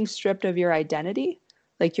of being stripped of your identity,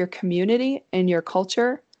 like your community and your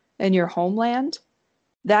culture and your homeland.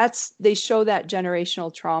 They show that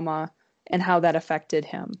generational trauma and how that affected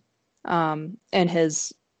him, and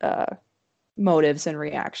his motives and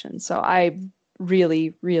reactions. So I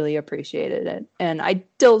really, really appreciated it. And I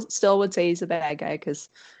still would say he's a bad guy because,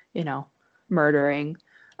 murdering.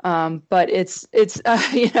 But it's it's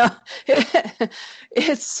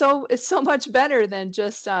so much better than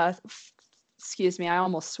just excuse me, I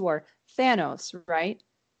almost swore, Thanos, right?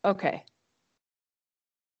 Okay.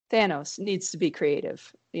 Thanos needs to be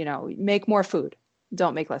creative. Make more food.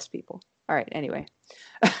 Don't make less people. All right, anyway.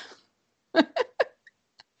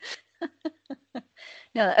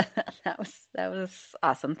 No, that was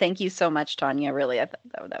awesome. Thank you so much, Tanya. Really, I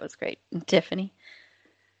thought that was great. Tiffany?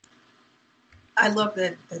 I love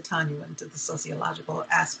that Tanya went into the sociological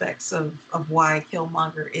aspects of why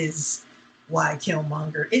Killmonger is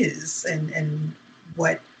and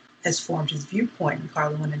what has formed his viewpoint. And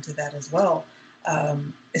Carla went into that as well.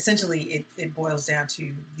 Essentially, it boils down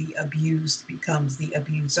to the abused becomes the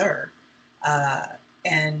abuser.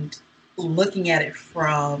 And looking at it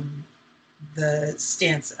from the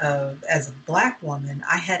stance of, as a Black woman,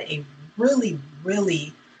 I had a really,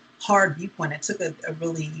 really hard viewpoint. I took a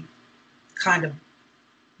really kind of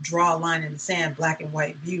draw a line in the sand, black and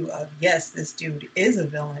white view of, yes, this dude is a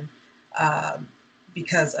villain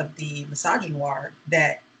because of the misogynoir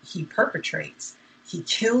that he perpetrates. He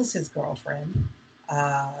kills his girlfriend,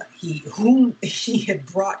 whom he had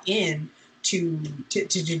brought in to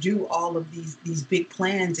do all of these big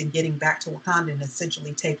plans and getting back to Wakanda and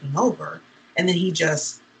essentially taking over. And then he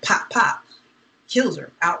just pop kills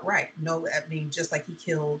her outright. No, I mean, just like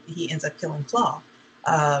he ends up killing Claw.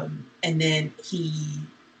 And then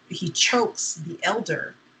he chokes the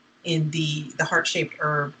elder in the heart-shaped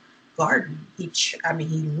herb garden. He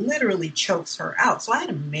literally chokes her out. So I had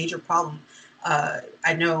a major problem.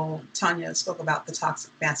 I know Tanya spoke about the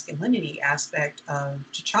toxic masculinity aspect of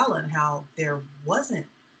T'Challa and how there wasn't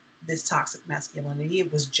this toxic masculinity.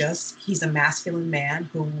 It was just, he's a masculine man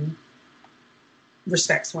who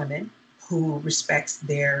respects women, who respects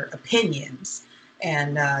their opinions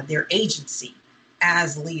and their agency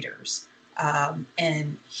as leaders. And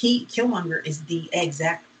Killmonger is the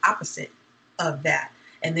exact opposite of that.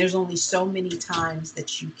 And there's only so many times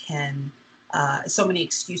that you can, so many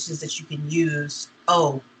excuses that you can use.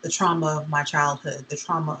 Oh, the trauma of my childhood, the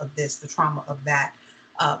trauma of this, the trauma of that,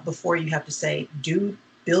 before you have to say, dude,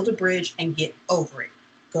 build a bridge and get over it.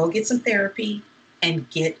 Go get some therapy and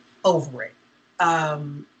get over it.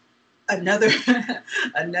 Another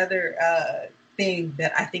thing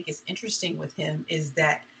that I think is interesting with him is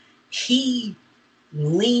that he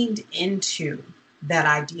leaned into that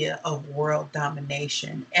idea of world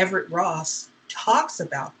domination. Everett Ross talks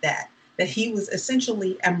about that he was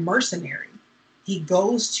essentially a mercenary. He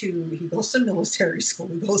goes to military school.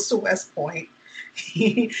 He goes to West Point.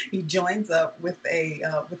 He joins up with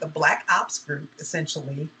a black ops group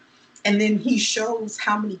essentially, and then he shows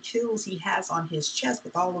how many kills he has on his chest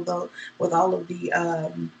with all of the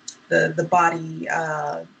body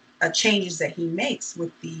changes that he makes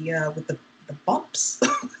with the bumps,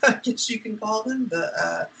 I guess you can call them,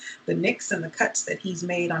 the nicks and the cuts that he's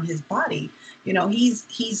made on his body.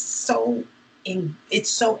 It's so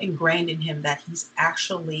ingrained in him that he's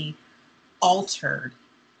actually altered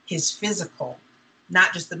his physical,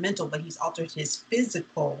 not just the mental, but he's altered his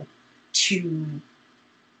physical to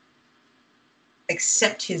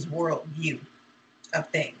accept his worldview of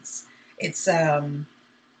things. It's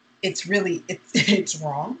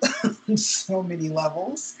wrong on so many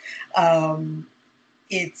levels.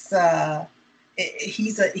 He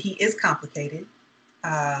is complicated.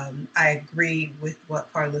 I agree with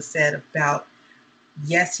what Carla said about,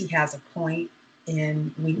 yes, he has a point,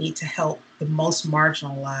 and we need to help the most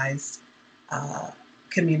marginalized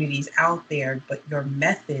communities out there, but your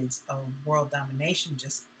methods of world domination,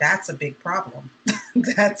 that's a big problem.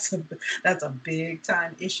 That's a big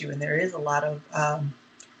time issue, and there is a lot of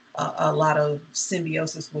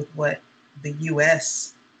symbiosis with what the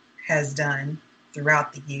U.S. has done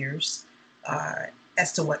throughout the years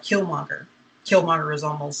as to what Killmonger is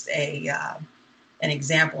almost an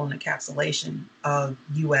example and encapsulation of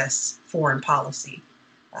U.S. foreign policy.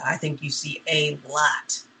 I think you see a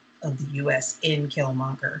lot of the U.S. in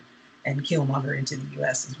Killmonger and Killmonger into the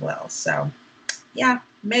U.S. as well. So, yeah,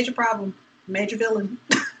 major problem, major villain.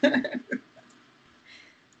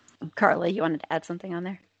 Carla, you wanted to add something on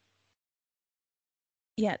there?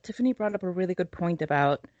 Yeah, Tiffany brought up a really good point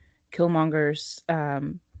about Killmonger's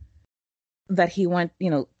that he went,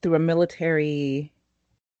 through a military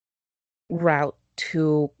route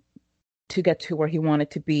to get to where he wanted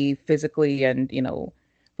to be physically and,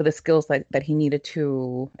 with the skills that he needed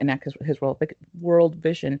to enact his world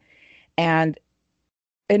vision. And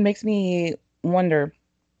it makes me wonder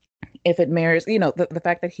if it mirrors, the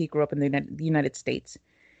fact that he grew up in the United States.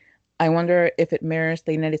 I wonder if it mirrors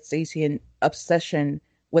the United Statesian obsession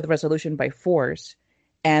with resolution by force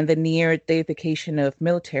and the near deification of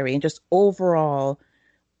military and just overall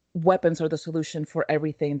weapons are the solution for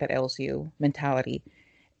everything that ails you mentality.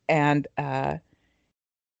 And who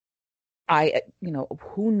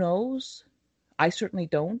knows? I certainly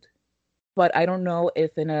don't, but I don't know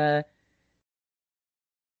if in a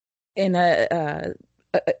in a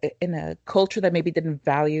in a culture that maybe didn't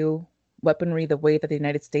value weaponry the way that the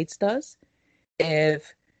United States does,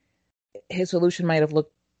 if his solution might have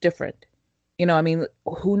looked different. I mean,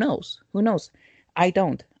 who knows? Who knows? I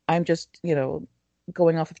don't. I'm just,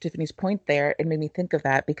 going off of Tiffany's point there, it made me think of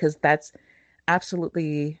that because that's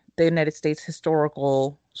absolutely the United States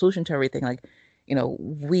historical solution to everything. Like,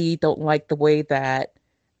 we don't like the way that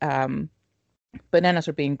bananas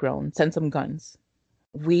are being grown. Send some guns.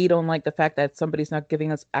 We don't like the fact that somebody's not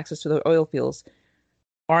giving us access to the oil fields.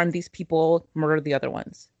 Arm these people, murder the other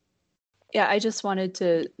ones. Yeah, I just wanted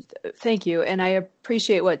to thank you. And I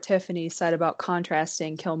appreciate what Tiffany said about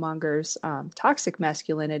contrasting Killmonger's toxic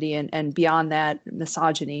masculinity and beyond that,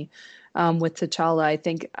 misogyny with T'Challa. I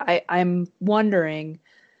think I'm wondering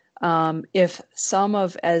if some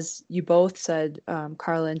of, as you both said,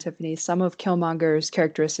 Carla and Tiffany, some of Killmonger's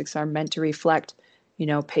characteristics are meant to reflect,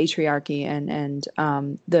 patriarchy and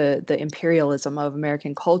the imperialism of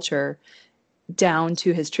American culture down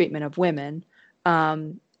to his treatment of women.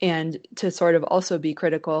 And to sort of also be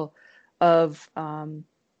critical of,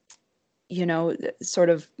 sort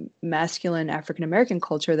of masculine African American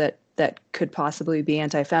culture that could possibly be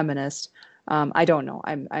anti-feminist. I don't know.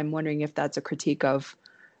 I'm wondering if that's a critique of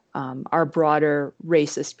our broader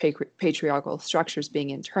racist patriarchal structures being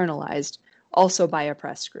internalized also by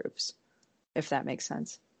oppressed groups, if that makes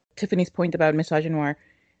sense. Tiffany's point about misogynoir,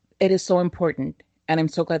 it is so important, and I'm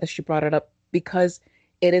so glad that she brought it up because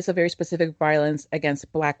it is a very specific violence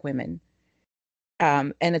against Black women.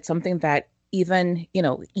 And it's something that even,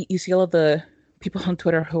 you see all of the people on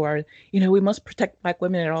Twitter who are, we must protect Black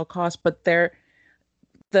women at all costs, but the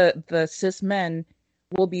cis men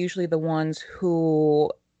will be usually the ones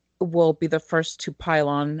who will be the first to pile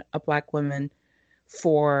on a Black woman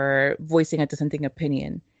for voicing a dissenting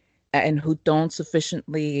opinion and who don't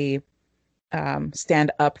sufficiently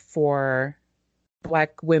stand up for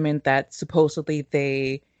Black women that supposedly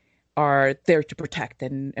they are there to protect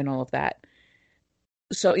and all of that.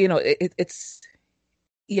 So, it's,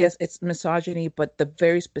 yes, it's misogyny, but the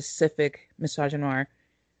very specific misogynoir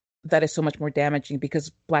that is so much more damaging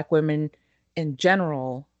because Black women in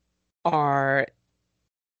general are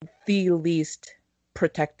the least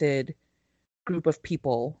protected group of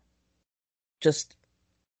people just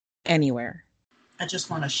anywhere. I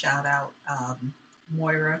just want to shout out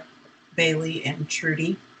Moira Bailey and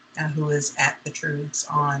Trudy, who is at the Trudes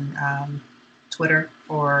on Twitter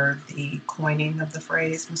for the coining of the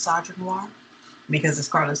phrase misogynoir, because as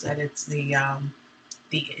Carla said, it's the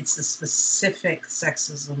specific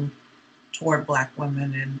sexism toward Black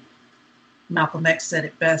women, and Malcolm X said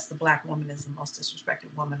it best: the Black woman is the most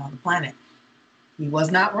disrespected woman on the planet. He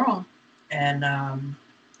was not wrong, and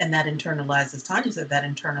that internalized, as Tanya said, that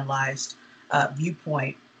internalized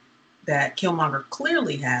viewpoint that Killmonger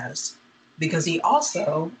clearly has, because he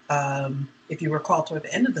also, if you recall toward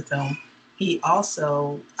the end of the film, he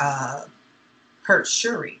also hurt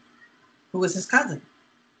Shuri, who was his cousin.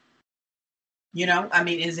 I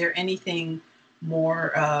mean, is there anything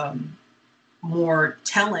more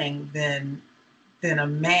telling than a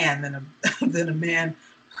man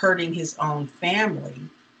hurting his own family,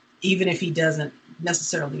 even if he doesn't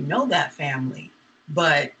necessarily know that family,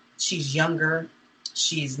 but she's younger,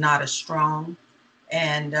 she's not as strong,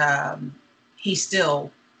 and he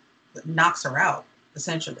still knocks her out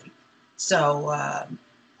essentially. So I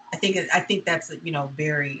think that's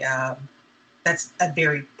very that's a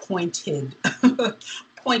very pointed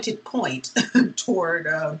point toward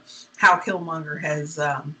how Killmonger has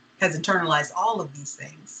internalized all of these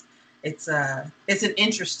things. It's an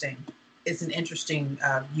interesting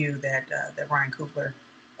view that Ryan Coogler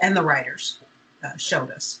and the writers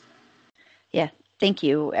showed us. Yeah, thank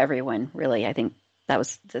you, everyone. Really, I think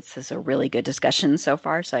this is a really good discussion so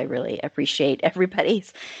far. So I really appreciate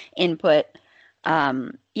everybody's input.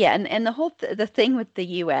 Yeah, and the whole the thing with the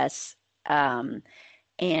U.S. Um,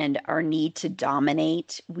 and our need to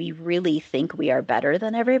dominate, we really think we are better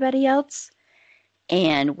than everybody else.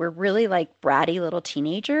 And we're really like bratty little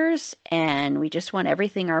teenagers, and we just want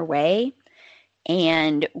everything our way.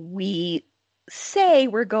 And we say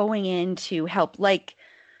we're going in to help, like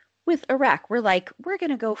with Iraq, we're like, we're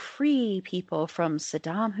going to go free people from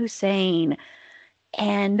Saddam Hussein,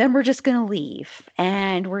 and then we're just going to leave,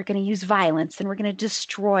 and we're going to use violence, and we're going to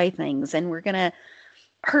destroy things, and we're going to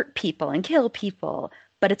hurt people and kill people.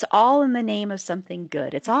 But it's all in the name of something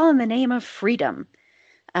good. It's all in the name of freedom.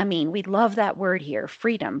 I mean, we love that word here,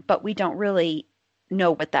 freedom, but we don't really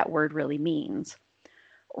know what that word really means.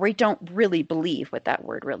 We don't really believe what that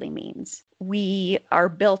word really means. We are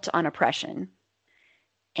built on oppression,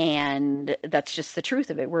 and that's just the truth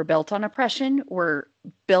of it. We're built on oppression. We're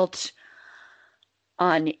built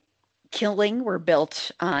on killing. We're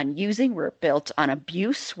built on using. We're built on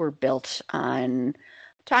abuse. We're built on,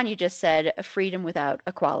 Tanya just said, freedom without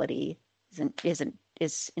equality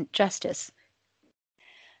isn't justice.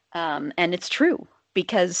 And it's true,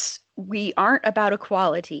 because we aren't about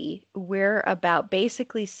equality. We're about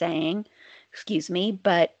basically saying, excuse me,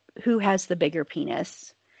 but who has the bigger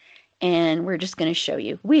penis? And we're just going to show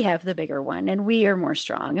you we have the bigger one, and we are more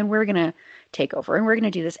strong, and we're going to take over, and we're going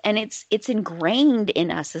to do this. And it's ingrained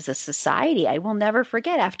in us as a society. I will never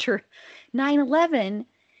forget, after 9/11,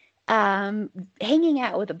 hanging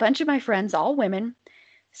out with a bunch of my friends, all women,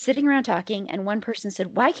 sitting around talking, and one person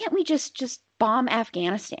said, why can't we just bomb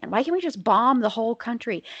Afghanistan? Why can't we just bomb the whole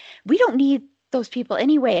country? We don't need those people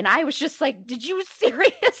anyway. And I was just like, did you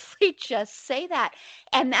seriously just say that?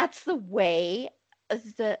 And that's the way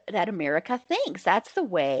that America thinks. That's the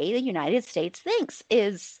way the United States thinks,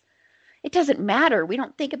 is it doesn't matter. We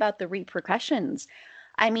don't think about the repercussions.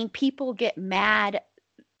 I mean, people get mad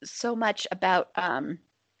so much about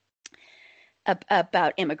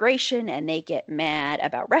immigration, and they get mad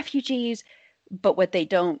about refugees, but what they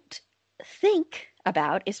don't think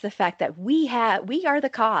about is the fact that we are the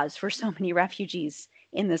cause for so many refugees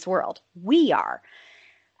in this world. We are.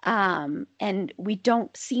 And we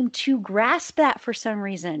don't seem to grasp that for some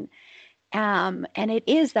reason. And it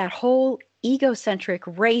is that whole egocentric,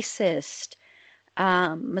 racist,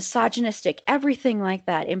 misogynistic, everything like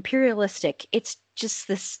that, imperialistic. It's just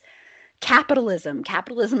this capitalism.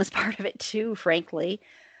 Capitalism is part of it too, frankly.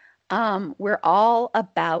 We're all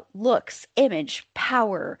about looks, image,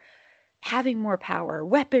 power, having more power,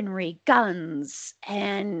 weaponry, guns,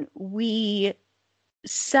 and we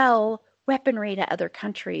sell weaponry to other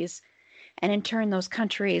countries, and in turn those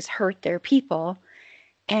countries hurt their people,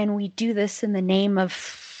 and we do this in the name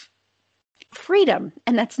of freedom,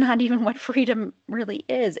 and that's not even what freedom really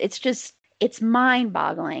is. It's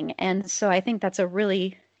mind-boggling. And so I think that's a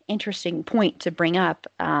really interesting point to bring up,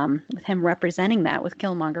 with him representing that, with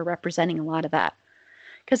Killmonger representing a lot of that,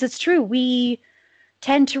 because it's true. We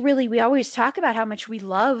always talk about how much we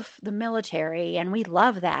love the military, and we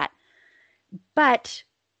love that, but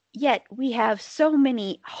yet we have so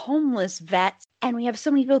many homeless vets, and we have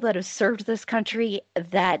so many people that have served this country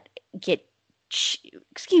that get,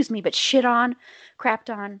 but shit on,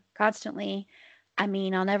 crapped on constantly. I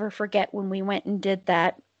mean, I'll never forget when we went and did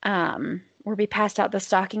that, where we passed out the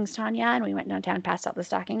stockings, Tanya, and we went downtown and passed out the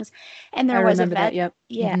stockings. And there was a vet. That, yep.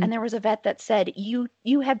 Yeah, and there was a vet that said, you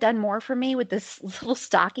have done more for me with this little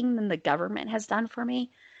stocking than the government has done for me.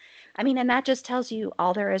 I mean, and that just tells you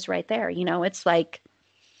all there is right there. You know, it's like,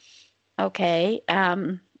 okay,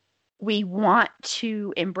 we want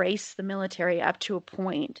to embrace the military up to a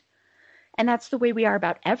point, and that's the way we are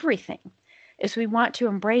about everything, is we want to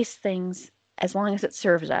embrace things as long as it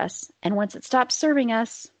serves us. And once it stops serving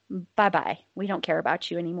us, bye-bye. We don't care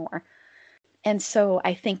about you anymore. And so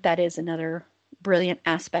I think that is another brilliant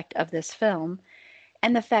aspect of this film.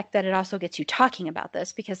 And the fact that it also gets you talking about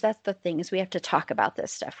this, because that's the thing, is we have to talk about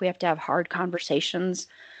this stuff. We have to have hard conversations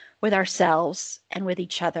with ourselves and with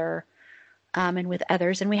each other, and with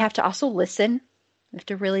others. And we have to also listen. We have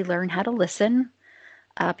to really learn how to listen.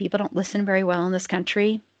 People don't listen very well in this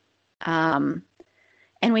country.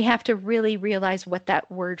 And we have to really realize what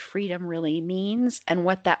that word freedom really means, and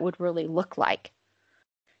what that would really look like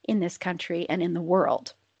in this country and in the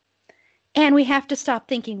world. And we have to stop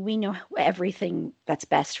thinking we know everything that's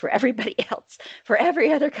best for everybody else, for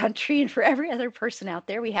every other country, and for every other person out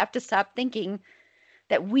there. We have to stop thinking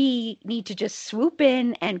that we need to just swoop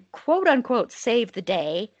in and quote unquote save the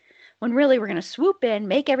day, when really we're going to swoop in,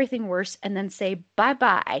 make everything worse, and then say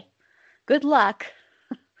bye-bye. Good luck.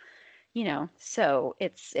 You know, so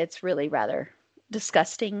it's really rather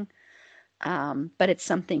disgusting, but it's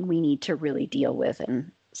something we need to really deal with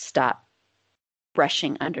and stop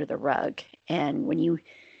brushing under the rug. And when you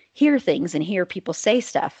hear things and hear people say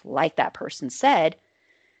stuff like that person said,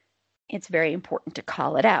 it's very important to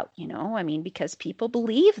call it out, I mean, because people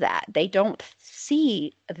believe that. They don't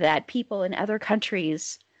see that people in other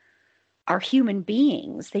countries are human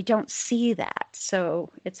beings. They don't see that.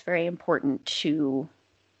 So it's very important to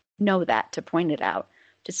know that, to point it out,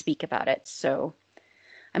 to speak about it. So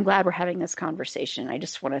I'm glad we're having this conversation. I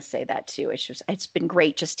just want to say that too. It's been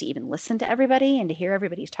great just to even listen to everybody and to hear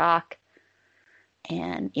everybody talk.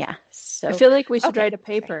 And yeah, so I feel like we should write a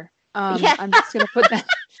paper. Yeah. I'm just going to put that.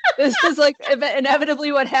 This is like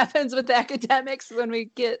inevitably what happens with academics when we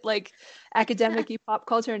get like academic pop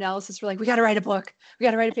culture analysis. We're like, we got to write a book. We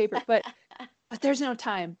got to write a paper. But there's no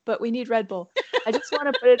time. But we need Red Bull. I just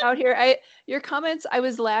want to put it out here. Your comments, I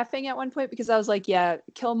was laughing at one point because I was like, yeah,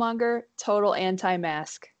 Killmonger, total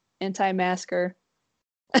anti-masker.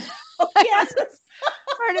 Yes.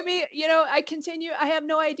 Part of me, I have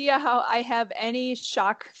no idea how I have any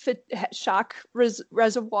shock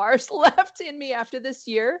reservoirs left in me after this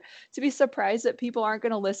year to be surprised that people aren't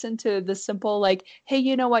going to listen to the simple, like, hey,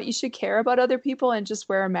 you know what? You should care about other people and just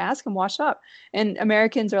wear a mask and wash up. And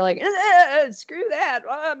Americans are like, screw that.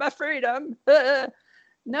 My freedom.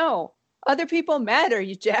 No, other people matter,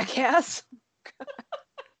 you jackass.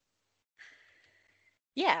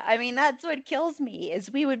 Yeah, I mean, that's what kills me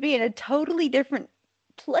is we would be in a totally different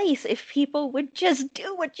place if people would just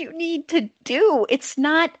do what you need to do. It's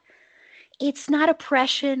not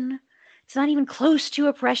oppression. It's not even close to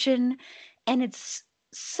oppression. And it's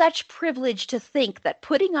such privilege to think that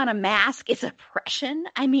putting on a mask is oppression.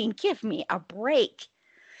 I mean, give me a break.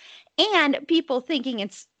 And people thinking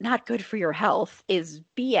it's not good for your health is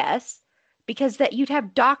BS because that you'd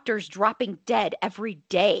have doctors dropping dead every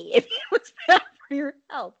day if it was bad for your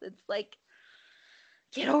health. It's like,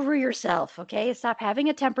 get over yourself, okay? Stop having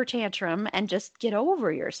a temper tantrum and just get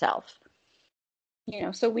over yourself.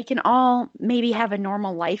 So we can all maybe have a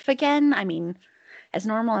normal life again. I mean, as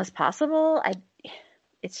normal as possible.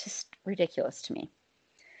 It's just ridiculous to me.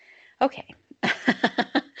 Okay.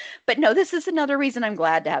 But no, this is another reason I'm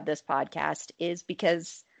glad to have this podcast is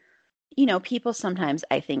because, people sometimes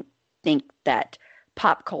I think that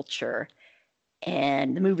pop culture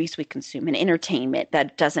and the movies we consume and entertainment,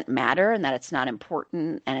 that doesn't matter and that it's not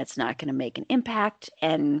important and it's not going to make an impact.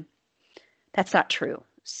 And that's not true.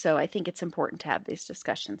 So I think it's important to have these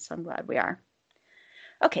discussions. So I'm glad we are.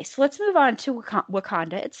 Okay, so let's move on to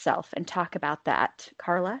Wakanda itself and talk about that.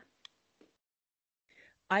 Carla?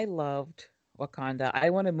 I loved Wakanda. I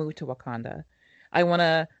want to move to Wakanda. I want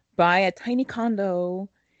to buy a tiny condo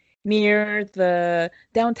near the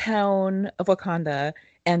downtown of Wakanda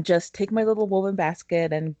and just take my little woven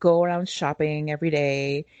basket and go around shopping every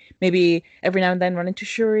day. Maybe every now and then run into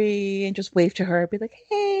Shuri and just wave to her, be like,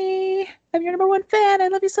 hey, I'm your number one fan. I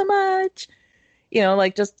love you so much.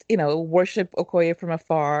 Worship Okoye from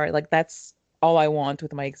afar. Like, that's all I want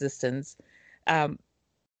with my existence. But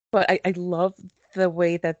I love the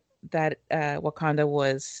way that Wakanda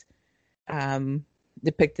was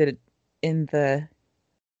depicted in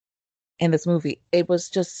this movie. It was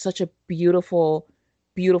just such a beautiful,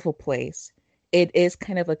 beautiful place. It is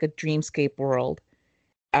kind of like a dreamscape world.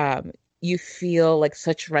 You feel like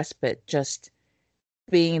such respite just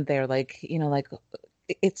being there. Like,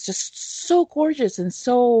 it's just so gorgeous and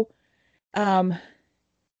so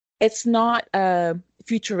it's not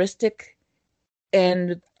futuristic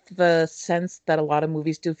in the sense that a lot of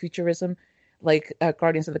movies do futurism, like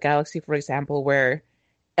Guardians of the Galaxy, for example, where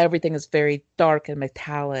everything is very dark and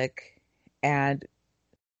metallic and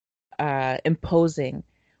imposing.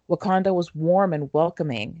 Wakanda was warm and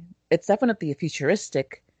welcoming. It's definitely a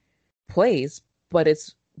futuristic place, but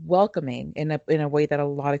it's welcoming in a way that a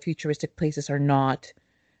lot of futuristic places are not.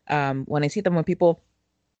 When I see them, when people,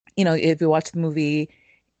 if you watch the movie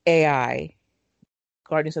AI,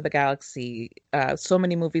 Guardians of the Galaxy, so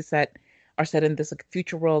many movies that are set in this like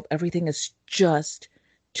future world, everything is just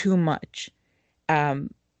too much.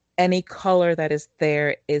 Any color that is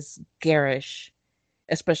there is garish,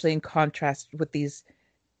 especially in contrast with these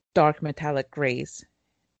dark metallic grays.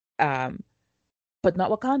 But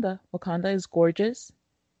not Wakanda. Wakanda is gorgeous.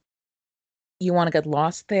 You want to get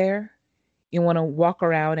lost there. You want to walk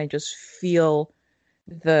around and just feel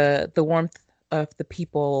the warmth of the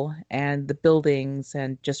people and the buildings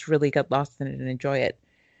and just really get lost in it and enjoy it.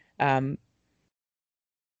 And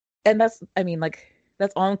that's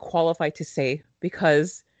all I'm qualified to say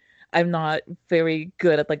because I'm not very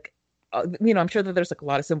good at I'm sure that there's like a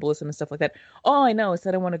lot of symbolism and stuff like that. All I know is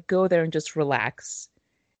that I want to go there and just relax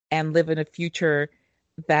and live in a future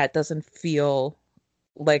that doesn't feel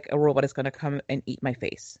like a robot is going to come and eat my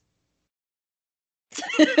face.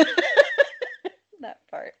 That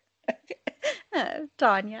part.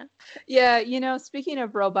 Tanya. Yeah, speaking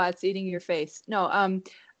of robots eating your face. No,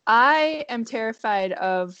 I am terrified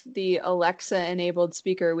of the Alexa-enabled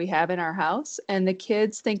speaker we have in our house, and the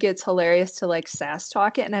kids think it's hilarious to like sass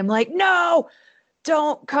talk it, and I'm like, no,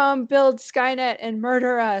 don't come build Skynet and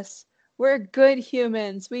murder us. We're good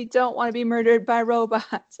humans. We don't want to be murdered by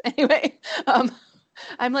robots. Anyway,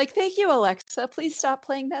 I'm like, thank you, Alexa. Please stop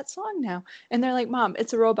playing that song now. And they're like, Mom,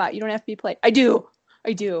 it's a robot. You don't have to be played. I do.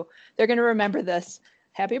 They're going to remember this.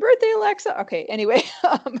 Happy birthday, Alexa. Okay, anyway,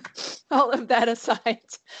 all of that aside,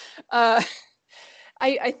 uh,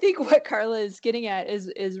 I think what Carla is getting at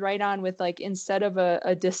is right on with, like, instead of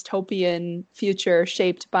a dystopian future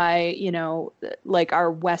shaped by, like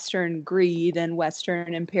our Western greed and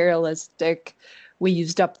Western imperialistic, we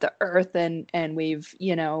used up the earth and we've,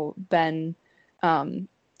 been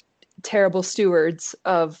terrible stewards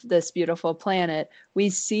of this beautiful planet, we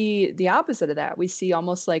see the opposite of that. We see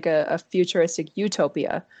almost like a futuristic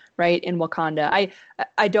utopia, right, in Wakanda.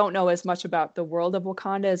 I don't know as much about the world of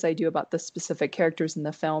Wakanda as I do about the specific characters in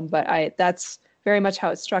the film, but that's very much how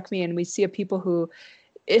it struck me. And we see a people who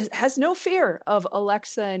has no fear of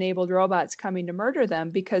Alexa-enabled robots coming to murder them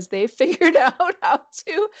because they've figured out how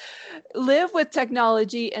to live with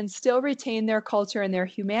technology and still retain their culture and their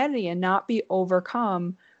humanity and not be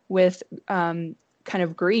overcome with kind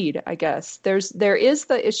of greed, I guess. There is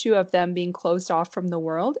the issue of them being closed off from the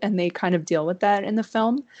world, and they kind of deal with that in the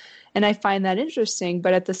film. And I find that interesting,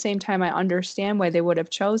 but at the same time, I understand why they would have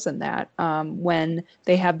chosen that when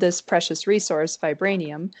they have this precious resource,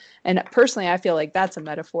 vibranium. And personally, I feel like that's a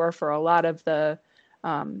metaphor for a lot of the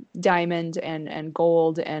diamond and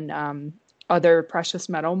gold and other precious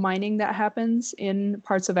metal mining that happens in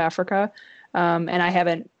parts of Africa. And I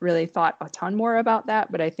haven't really thought a ton more about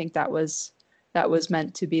that, but I think that was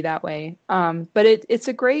meant to be that way. But it's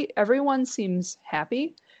a great, everyone seems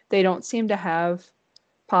happy. They don't seem to have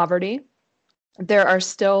poverty. There are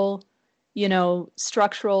still,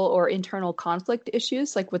 structural or internal conflict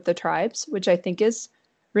issues, like with the tribes, which I think is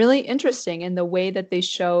really interesting in the way that they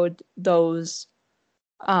showed those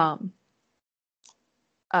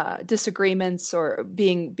disagreements or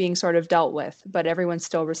being sort of dealt with, but everyone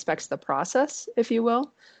still respects the process, if you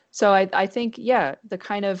will. So I think, yeah, the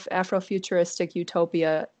kind of Afrofuturistic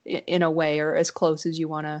utopia in a way, or as close as you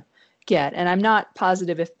want to get. And I'm not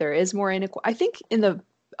positive if there is more inequality. I think in the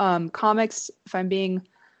comics, if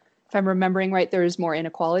I'm remembering right, there is more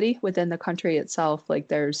inequality within the country itself. Like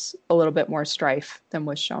there's a little bit more strife than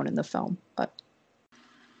was shown in the film. But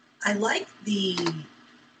I like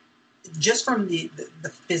just from the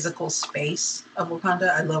physical space of Wakanda.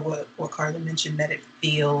 I love what Carla mentioned, that it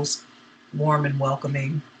feels warm and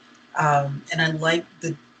welcoming. And I like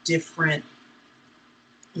the different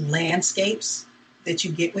landscapes that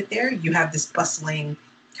you get with there. You have this bustling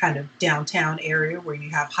kind of downtown area where you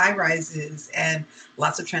have high rises and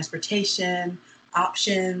lots of transportation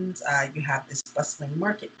options. You have this bustling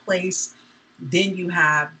marketplace. Then you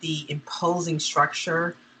have the imposing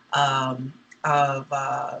structure of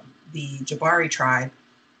the Jabari tribe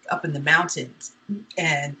up in the mountains,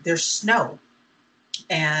 and there's snow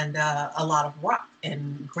and a lot of rock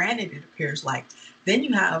and granite, it appears like. Then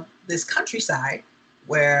you have this countryside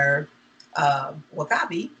where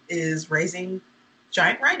Wakabi is raising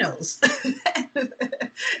giant rhinos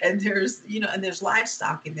and there's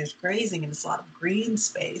livestock and there's grazing and there's a lot of green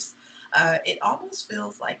space. It almost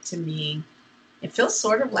feels like, to me, it feels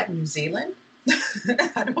sort of like New Zealand.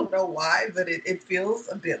 I don't know why, but it feels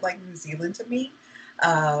a bit like New Zealand to me.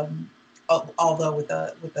 Although with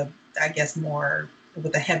a I guess more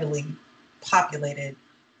with a heavily populated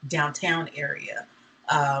downtown area.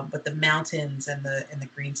 But the mountains and the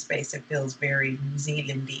green space, it feels very New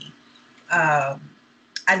Zealand-y.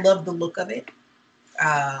 I love the look of it.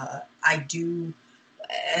 I do,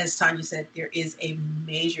 as Tanya said, there is a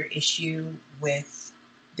major issue with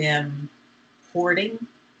them hoarding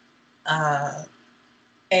a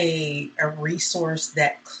resource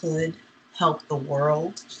that could help the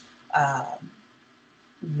world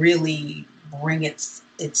really bring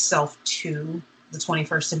itself to the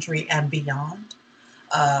 21st century and beyond.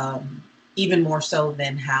 Even more so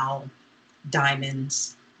than how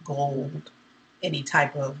diamonds, gold, any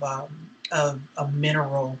type of a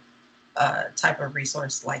mineral type of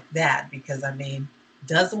resource like that. Because, I mean,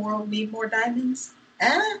 does the world need more diamonds?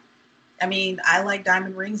 I mean, I like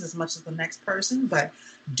diamond rings as much as the next person, but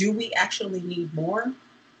do we actually need more?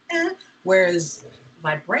 Whereas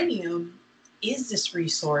vibranium is this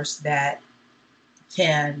resource that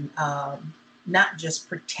can not just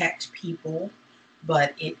protect people,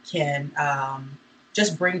 but it can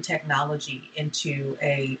just bring technology into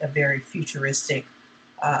a very futuristic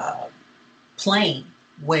uh, plane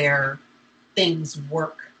where things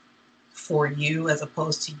work for you as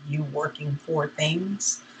opposed to you working for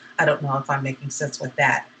things. I don't know if I'm making sense with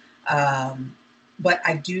that. But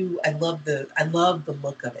I love the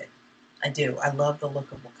look of it. I do. I love the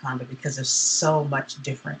look of Wakanda because there's so much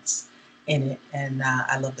difference in it. And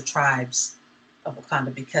I love the tribes of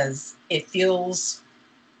Wakanda because it feels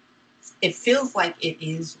like it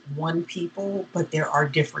is one people, but there are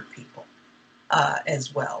different people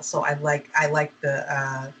as well. So I like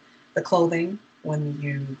the clothing when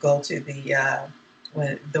you go to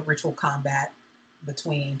when the ritual combat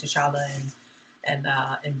between T'Challa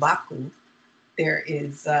and Baku. There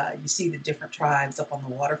is you see the different tribes up on the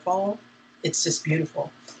waterfall. It's just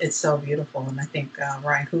beautiful. It's so beautiful, and I think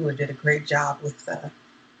Ryan Coogler did a great job with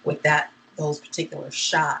those particular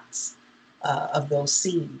shots of those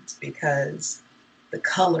scenes because the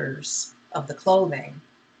colors of the clothing.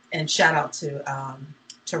 And shout out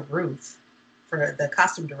to Ruth for the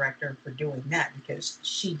costume director for doing that because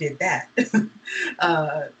she did that.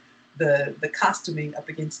 The costuming up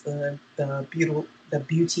against the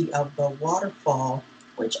beauty of the waterfall,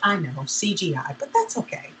 which I know CGI, but that's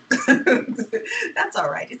okay. That's all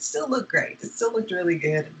right. It still looked great. It still looked really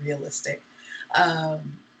good and realistic.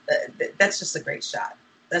 That's just a great shot.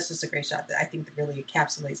 That's just a great shot that I think that really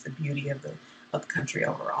encapsulates the beauty of the country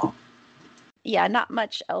overall. Yeah, not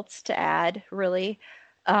much else to add, really.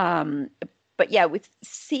 But yeah, with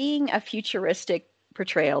seeing a futuristic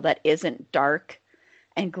portrayal that isn't dark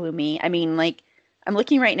and gloomy. I mean, like, I'm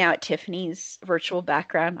looking right now at Tiffany's virtual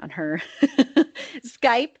background on her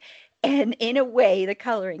Skype, and in a way, the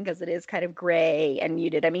coloring, because it is kind of gray and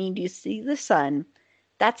muted. I mean, do you see the sun?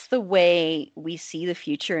 That's the way we see the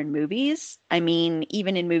future in movies. I mean,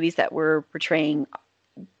 even in movies that were portraying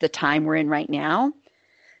the time we're in right now,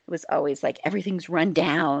 it was always like everything's run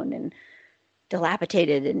down and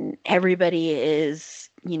dilapidated and everybody is,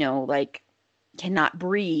 like cannot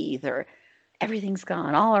breathe or everything's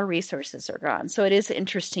gone. All our resources are gone. So it is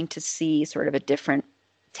interesting to see sort of a different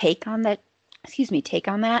take on that.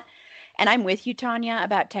 And I'm with you, Tanya,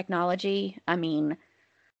 about technology. I mean,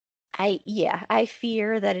 I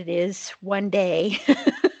fear that it is one day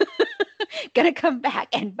going to come back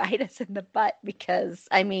and bite us in the butt because,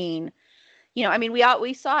 we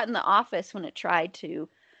saw it in The Office when it tried to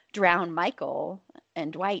drown Michael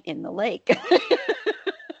and Dwight in the lake.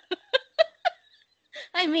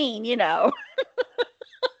 I mean, I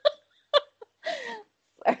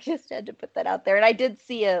just had to put that out there. And I did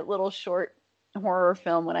see a little short horror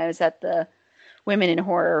film when I was at the Women in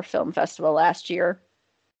Horror Film Festival last year.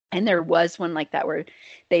 And there was one like that where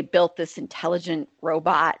they built this intelligent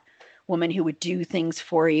robot woman who would do things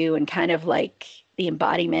for you and kind of like the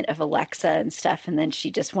embodiment of Alexa and stuff. And then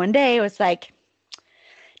she just one day was like,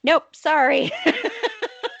 nope, sorry.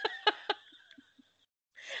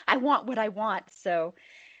 I want what I want. So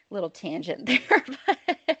little tangent there.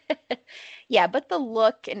 Yeah, but the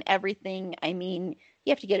look and everything, I mean,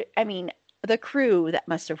 you have to get it. I mean, the crew that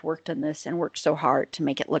must have worked on this and worked so hard to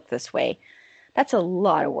make it look this way, that's a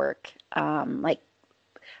lot of work. Like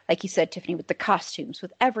you said, Tiffany, with the costumes,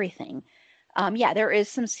 with everything. Yeah, there is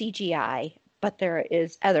some CGI, but there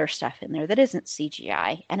is other stuff in there that isn't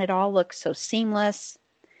CGI. And it all looks so seamless.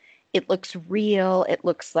 It looks real. It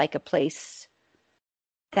looks like a place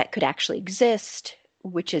that could actually exist,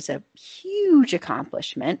 which is a huge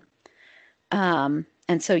accomplishment. And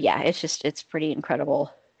so, yeah, it's pretty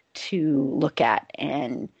incredible to look at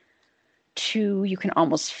and you can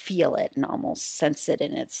almost feel it and almost sense it,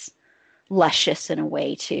 and it's luscious in a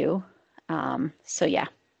way too. So yeah,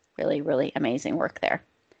 really, really amazing work there.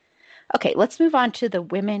 Okay, let's move on to the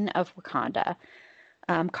women of Wakanda.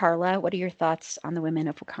 Carla, what are your thoughts on the women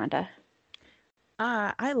of Wakanda?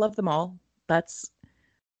 I love them all.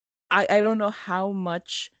 I don't know how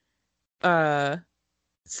much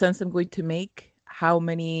sense I'm going to make, how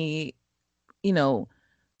many,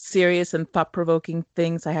 serious and thought-provoking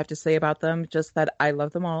things I have to say about them, just that I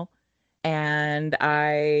love them all. And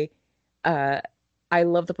I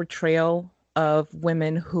love the portrayal of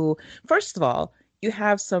women who, first of all, you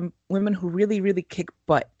have some women who really, really kick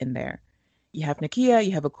butt in there. You have Nakia,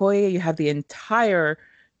 you have Okoye, you have the entire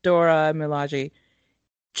Dora Milaje.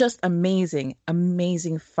 Just amazing,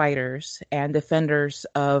 amazing fighters and defenders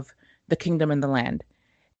of the kingdom and the land.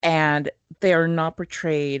 And they are not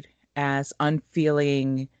portrayed as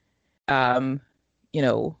unfeeling, martial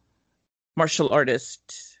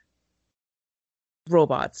artist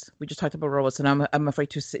robots. We just talked about robots, and I'm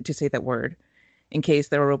afraid to say that word in case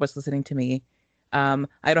there are robots listening to me.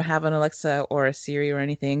 I don't have an Alexa or a Siri or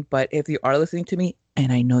anything, but if you are listening to me,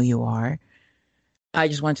 and I know you are. I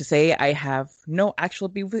just want to say I have no actual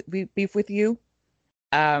beef with you.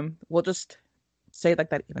 We'll just say it like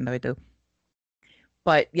that, even though I do.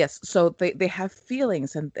 But yes, so they have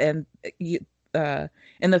feelings, and you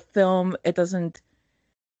in the film it doesn't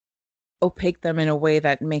opaque them in a way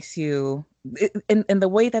that makes you in the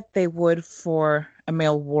way that they would for a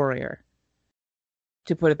male warrior,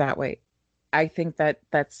 to put it that way. I think that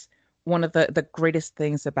that's one of the greatest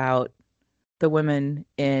things about the women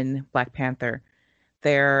in Black Panther.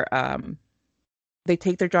 They're they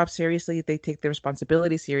take their job seriously, they take their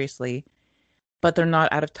responsibility seriously, but they're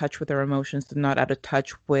not out of touch with their emotions. They're not out of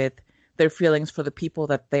touch with their feelings for the people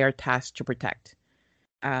that they are tasked to protect.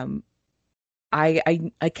 Um, I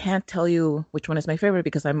can't tell you which one is my favorite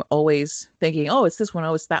because I'm always thinking, oh, it's this one,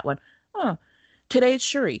 oh, it's that one. Oh, today it's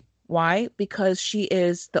Shuri. Why? Because she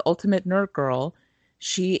is the ultimate nerd girl.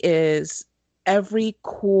 She is every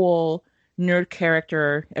cool nerd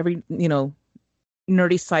character, every, nerdy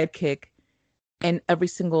sidekick in every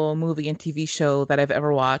single movie and TV show that I've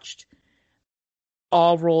ever watched,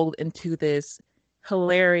 all rolled into this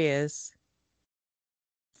hilarious,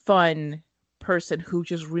 fun person who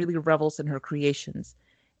just really revels in her creations.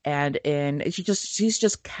 And she's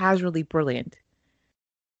just casually brilliant,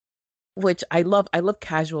 which I love. I love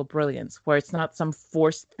casual brilliance where it's not some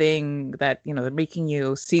forced thing that, they're making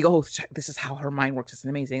you see, oh, this is how her mind works. It's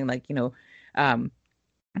amazing. Like, um,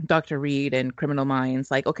 Dr. Reed and Criminal Minds,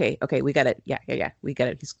 like, okay, we get it. Yeah, we get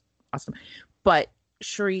it. He's awesome. But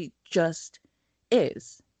Shuri just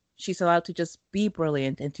is. She's allowed to just be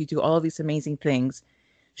brilliant and to do all of these amazing things.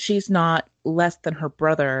 She's not less than her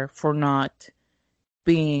brother for not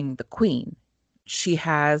being the queen. She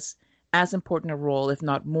has as important a role, if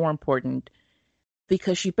not more important,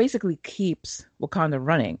 because she basically keeps Wakanda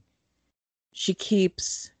running. She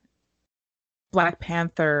keeps Black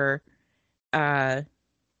Panther.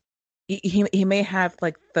 He may have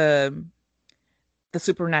like the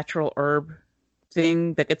supernatural herb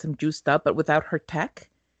thing that gets him juiced up, but without her tech,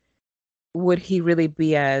 would he really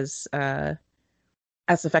be as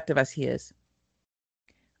effective as he is?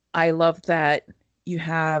 I love that you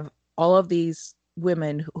have all of these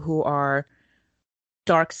women who are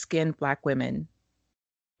dark-skinned Black women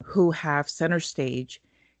who have center stage,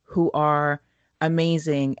 who are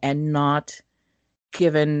amazing and not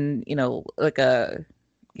given, like a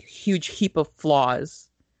huge heap of flaws,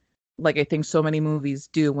 like I think so many movies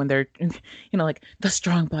do when they're, like the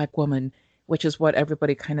strong Black woman, which is what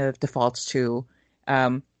everybody kind of defaults to.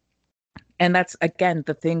 Um, and that's again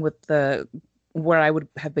the thing with the where I would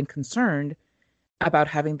have been concerned about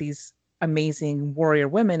having these amazing warrior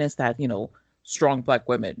women is that, strong Black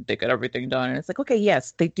women, they get everything done. And it's like, okay,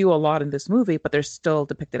 yes, they do a lot in this movie, but they're still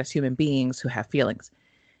depicted as human beings who have feelings.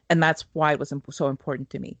 And that's why it was so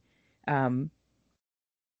important to me. Um,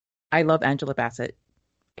 I love Angela Bassett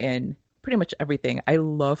in pretty much everything. I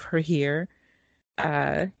love her here.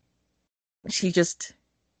 Uh, she just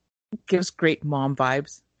gives great mom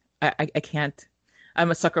vibes. I can't.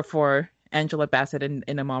 I'm a sucker for Angela Bassett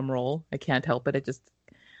in a mom role. I can't help it.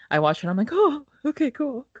 I watch her and I'm like, oh, okay,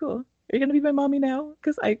 cool. Are you gonna be my mommy now?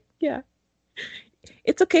 Because yeah,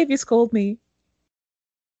 it's okay if you scold me.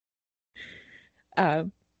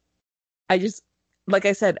 Um, I just, like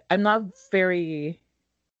I said, I'm not very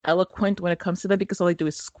eloquent when it comes to them because all I do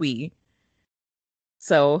is squee.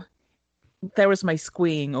 So there was my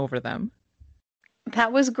squeeing over them.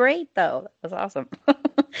 That was great, though. That was awesome.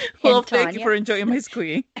 Well, And thank you Tanya? for enjoying my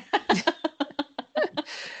squeeing.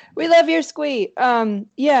 We love your squee.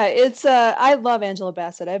 Yeah, it's I love Angela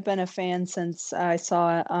Bassett. I've been a fan since I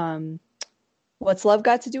saw What's Love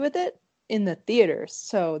Got to Do with It in the theaters.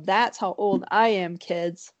 So that's how old I am,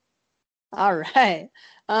 kids. All right.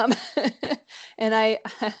 Um and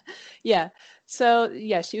yeah. So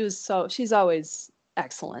yeah, she's always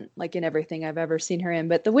excellent, like in everything I've ever seen her in.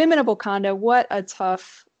 But the Women of Wakanda, what a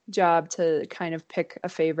tough job to kind of pick a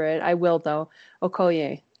favorite. I will though,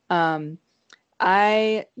 Okoye.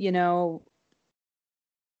 I,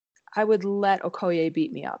 I would let Okoye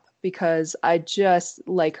beat me up because I just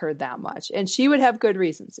like her that much. And she would have good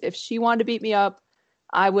reasons. If she wanted to beat me up,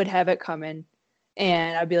 I would have it coming.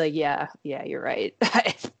 And I'd be like, yeah, you're right.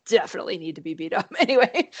 I definitely need to be beat up.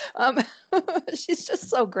 Anyway, she's just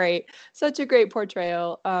so great. Such a great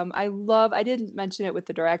portrayal. I didn't mention it with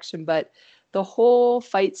the direction, but the whole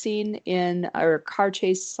fight scene or car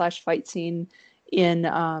chase / fight scene in,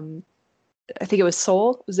 I think it was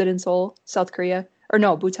Seoul. Was it in Seoul, South Korea? Or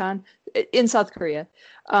no, Bhutan? In South Korea.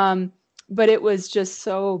 But it was just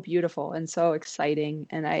so beautiful and so exciting.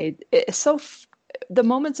 And the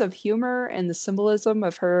moments of humor and the symbolism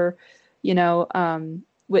of her,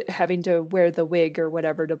 having to wear the wig or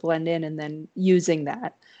whatever to blend in, and then using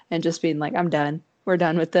that and just being like, I'm done. We're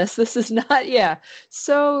done with this. This is not, yeah,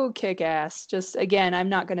 so kick ass. Just again, I'm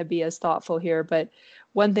not going to be as thoughtful here, but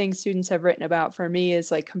one thing students have written about for me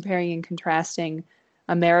is like comparing and contrasting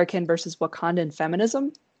American versus Wakandan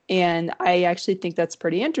feminism. And I actually think that's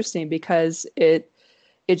pretty interesting because it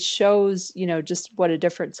shows, you know, just what a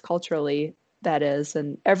difference culturally that is.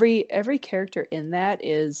 And every character in that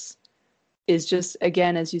is just,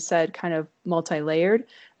 again, as you said, kind of multi-layered.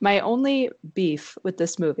 My only beef with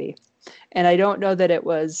this movie, and I don't know that it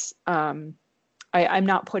was, I'm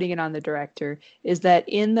not putting it on the director, is that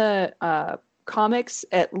in the comics,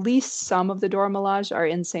 at least some of the Dora Milaje are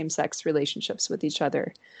in same-sex relationships with each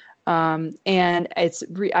other. And I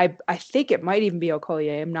think it might even be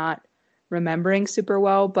Okoye. I'm not remembering super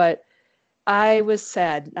well, but I was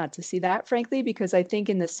sad not to see that, frankly, because I think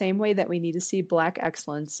in the same way that we need to see Black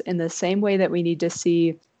excellence, in the same way that we need to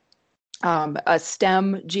see a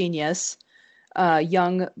STEM genius,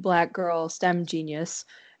 young Black girl STEM genius,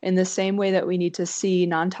 in the same way that we need to see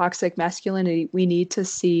non-toxic masculinity, we need to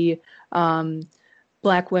see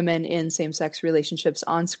Black women in same-sex relationships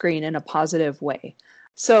on screen in a positive way.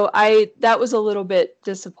 So that was a little bit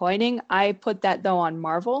disappointing. I put that though on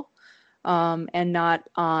Marvel. And not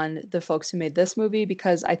on the folks who made this movie,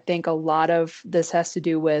 because I think a lot of this has to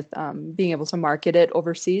do with being able to market it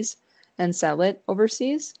overseas and sell it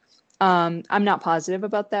overseas. I'm not positive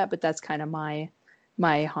about that, but that's kind of my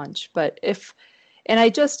hunch. But I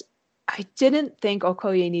didn't think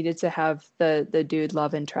Okoye needed to have the dude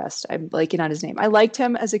love interest. I'm blanking on his name. I liked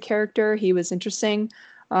him as a character. He was interesting.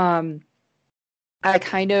 I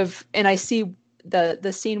see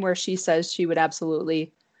the scene where she says she would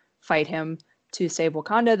absolutely fight him to save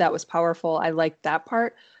Wakanda. That was powerful. I liked that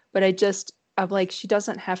part, but I'm like, she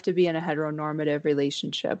doesn't have to be in a heteronormative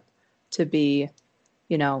relationship to be,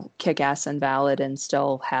 you know, kick-ass and valid and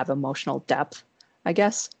still have emotional depth, I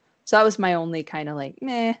guess. So that was my only kind of like,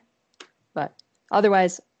 meh, but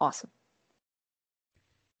otherwise, awesome.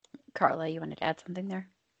 Carla, you wanted to add something there?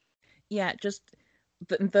 Yeah, just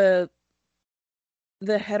the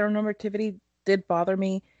heteronormativity did bother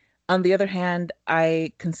me. On the other hand,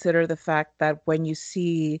 I consider the fact that when you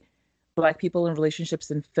see Black people in relationships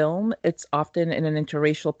in film, it's often in an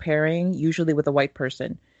interracial pairing, usually with a white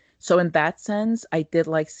person. So in that sense, I did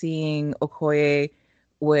like seeing Okoye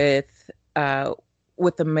with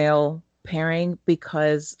the male pairing,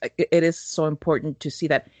 because it is so important to see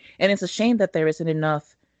that. And it's a shame that there isn't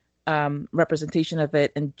enough representation of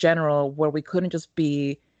it in general, where we couldn't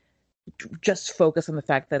just focus on the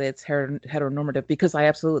fact that it's heteronormative, because I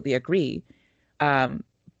absolutely agree.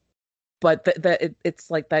 But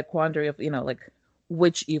it's like that quandary of, you know, like,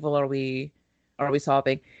 which evil are we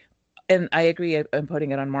solving? And I agree, I'm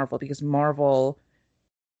putting it on Marvel, because Marvel,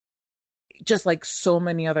 just like so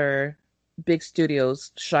many other big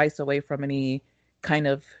studios, shies away from any kind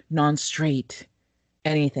of non-straight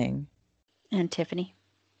anything. And Tiffany?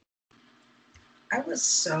 I was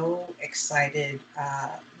so excited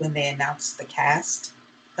when they announced the cast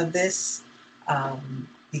of this,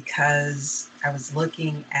 because I was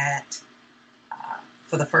looking at,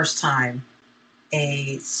 for the first time,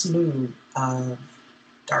 a slew of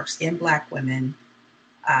dark-skinned Black women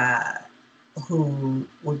who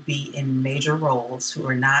would be in major roles, who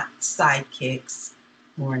are not sidekicks,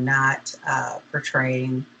 who are not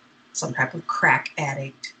portraying some type of crack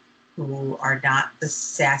addict, who are not the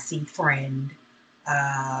sassy friend,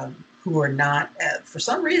 who are not, for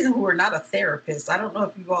some reason, who are not a therapist. I don't know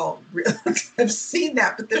if you all have seen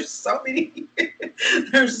that, but there's so many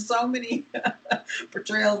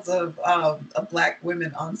portrayals of Black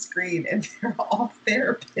women on screen, and they're all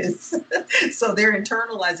therapists. So they're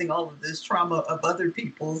internalizing all of this trauma of other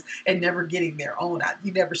people's and never getting their own out.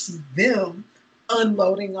 You never see them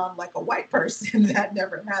unloading on like a white person. That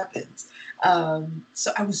never happens.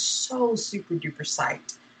 So I was so super duper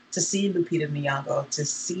psyched to see Lupita Nyong'o, to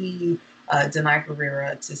see Danai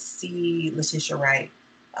Gurira, to see Letitia Wright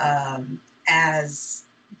as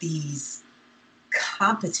these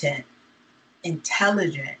competent,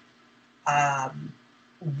 intelligent,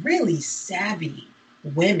 really savvy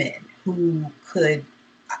women who could,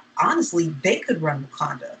 honestly, they could run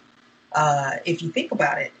Wakanda. If you think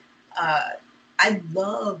about it, I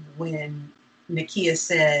love when Nakia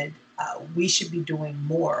said, we should be doing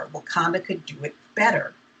more. Wakanda could do it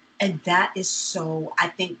better. And that is so, I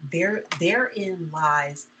think therein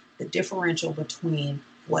lies the differential between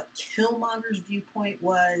what Killmonger's viewpoint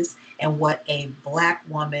was and what a Black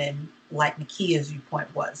woman like Nakia's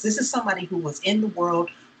viewpoint was. This is somebody who was in the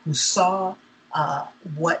world, who saw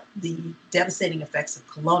what the devastating effects of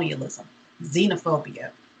colonialism,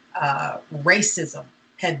 xenophobia, racism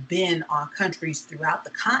had been on countries throughout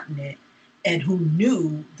the continent, and who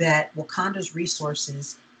knew that Wakanda's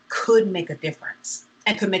resources could make a difference,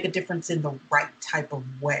 and could make a difference in the right type of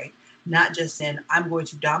way, not just in I'm going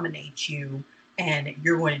to dominate you and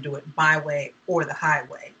you're going to do it my way or the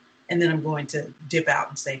highway, and then I'm going to dip out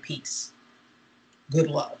and say peace, good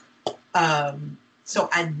luck. So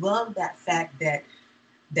I love that fact that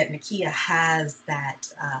Nakia has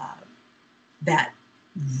that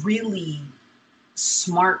really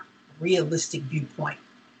smart, realistic viewpoint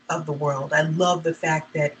of the world. I love the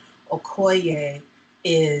fact that Okoye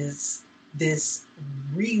is this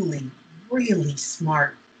really, really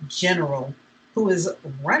smart general who is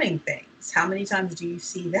running things. How many times do you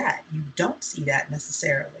see that? You don't see that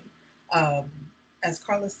necessarily. As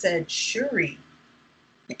Carla said, Shuri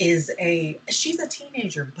she's a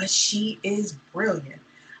teenager, but she is brilliant.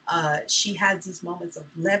 She has these moments of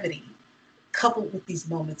levity coupled with these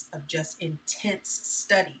moments of just intense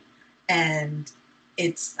study. And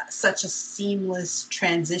it's such a seamless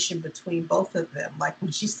transition between both of them. Like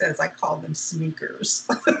when she says, I call them sneakers.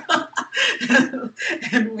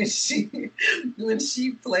 And when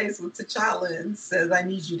she plays with T'Challa and says, I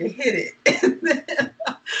need you to hit it.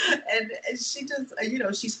 and she just,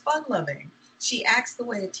 she's fun loving. She acts the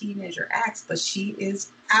way a teenager acts, but she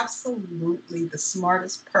is absolutely the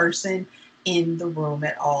smartest person in the room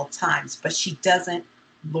at all times, but she doesn't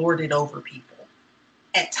lord it over people.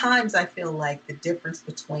 At times, I feel like the difference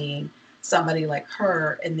between somebody like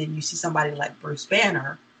her and then you see somebody like Bruce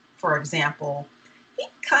Banner, for example, he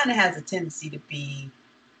kind of has a tendency to be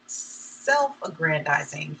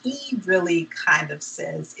self-aggrandizing. He really kind of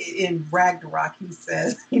says, in Ragnarok,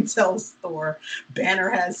 he tells Thor, Banner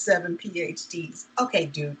has 7 PhDs. Okay,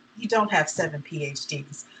 dude, you don't have 7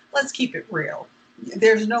 PhDs. Let's keep it real.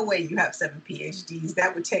 There's no way you have 7 PhDs.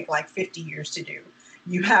 That would take like 50 years to do.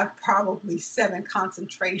 You have probably 7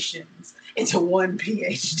 concentrations into 1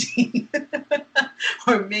 PhD,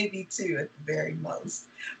 or maybe 2 at the very most.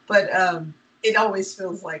 But it always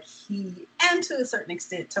feels like he, and to a certain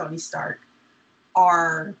extent, Tony Stark,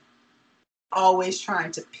 are always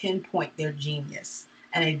trying to pinpoint their genius.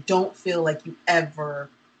 And I don't feel like you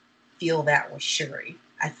ever feel that with Shuri.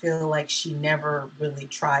 I feel like she never really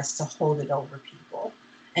tries to hold it over people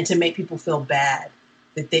and to make people feel bad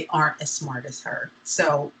that they aren't as smart as her.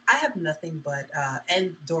 So I have nothing but,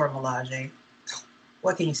 and Dora Milaje,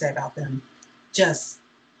 what can you say about them? Just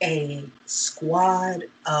a squad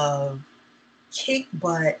of kick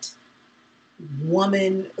butt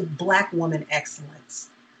black woman excellence.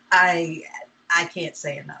 I can't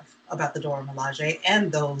say enough about the Dora Milaje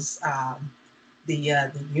and those,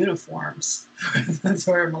 the uniforms for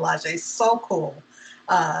Dora Milaje. So cool.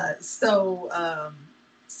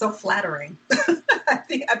 So flattering.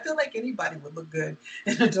 I feel like anybody would look good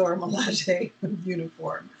in a Dora Milaje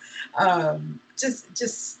uniform.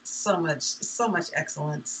 Just so much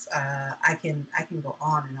excellence. I can go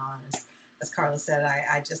on and on. As Carla said,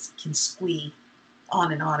 I just can squee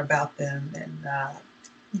on and on about them, and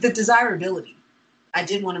the desirability. I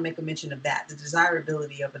did want to make a mention of that. The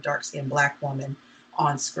desirability of a dark-skinned black woman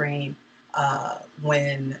on screen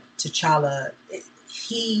when T'Challa,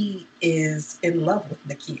 he is in love with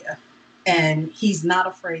Nakia, and he's not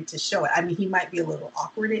afraid to show it. I mean, he might be a little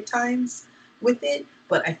awkward at times with it,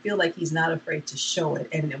 but I feel like he's not afraid to show it.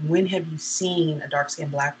 And when have you seen a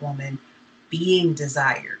dark-skinned black woman being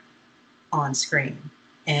desired on screen,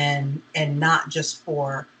 and not just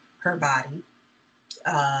for her body,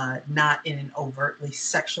 not in an overtly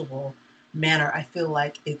sexual manner? I feel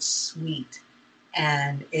like it's sweet,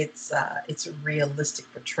 and it's a realistic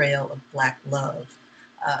portrayal of black love.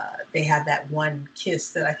 They have that one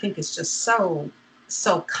kiss that I think is just so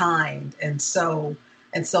kind and so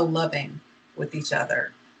loving with each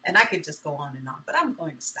other. And I could just go on and on, but I'm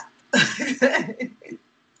going to stop.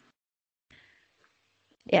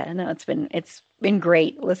 Yeah, no, it's been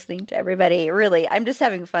great listening to everybody. Really, I'm just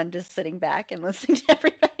having fun just sitting back and listening to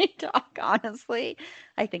everybody talk, honestly.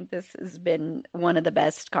 I think this has been one of the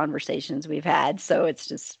best conversations we've had, so it's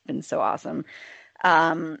just been so awesome.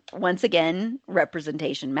 Once again,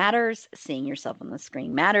 representation matters, seeing yourself on the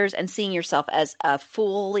screen matters, and seeing yourself as a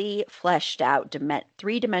fully fleshed out,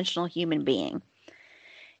 three-dimensional human being,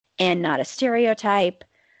 and not a stereotype,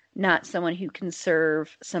 not someone who can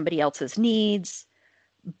serve somebody else's needs,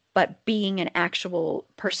 but being an actual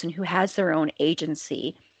person who has their own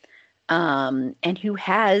agency, and who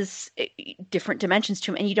has different dimensions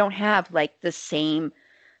to them. And you don't have like the same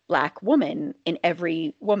Black woman in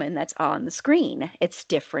every woman that's on the screen. It's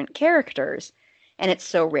different characters. And it's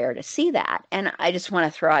so rare to see that. And I just want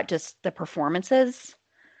to throw out just the performances.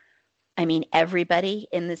 I mean, everybody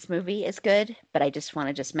in this movie is good, but I just want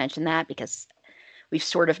to just mention that because we've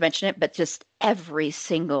sort of mentioned it, but just every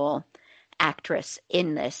single actress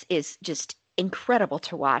in this is just incredible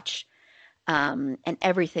to watch. And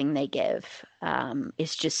everything they give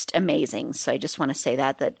is just amazing. So I just want to say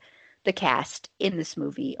that the cast in this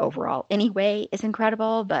movie overall, anyway, is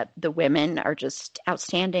incredible, but the women are just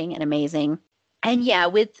outstanding and amazing. And yeah,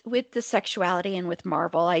 with the sexuality and with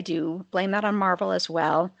Marvel, I do blame that on Marvel as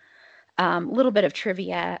well. A little bit of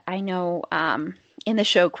trivia. I know in the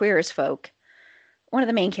show Queer as Folk, one of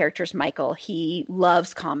the main characters, Michael, he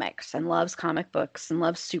loves comics and loves comic books and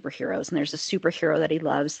loves superheroes. And there's a superhero that he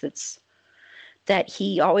loves that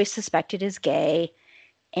he always suspected is gay.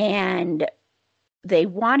 And they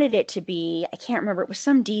wanted it to be, I can't remember, it was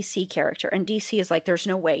some DC character. And DC is like, there's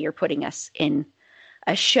no way you're putting us in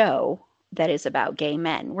a show that is about gay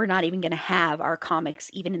men. We're not even going to have our comics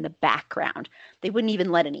even in the background. They wouldn't even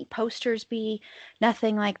let any posters be,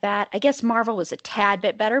 nothing like that. I guess Marvel was a tad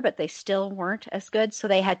bit better, but they still weren't as good. So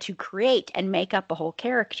they had to create and make up a whole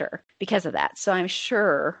character because of that. So I'm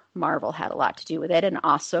sure Marvel had a lot to do with it. And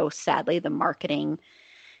also, sadly, the marketing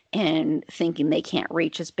and thinking they can't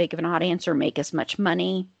reach as big of an audience or make as much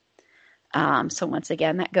money. So once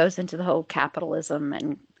again, that goes into the whole capitalism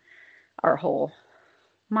and our whole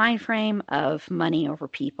mind frame of money over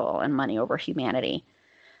people and money over humanity.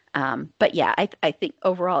 But yeah, I think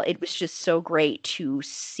overall it was just so great to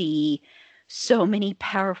see so many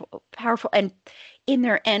powerful and in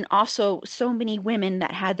there, and also so many women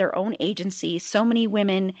that had their own agency, so many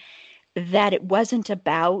women that it wasn't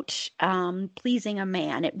about pleasing a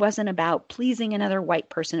man. It wasn't about pleasing another white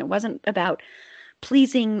person. It wasn't about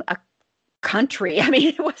pleasing a country. I mean,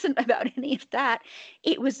 it wasn't about any of that.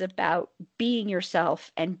 It was about being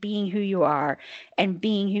yourself and being who you are and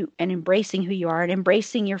being who and embracing who you are and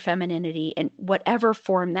embracing your femininity in whatever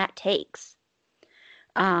form that takes.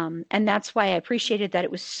 And that's why I appreciated that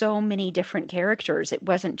it was so many different characters. It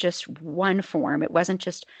wasn't just one form. It wasn't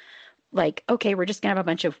just like, okay, we're just going to have a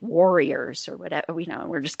bunch of warriors or whatever,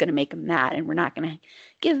 we're just going to make them that, and we're not going to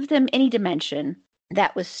give them any dimension.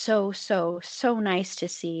 That was so, so, so nice to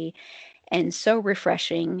see and so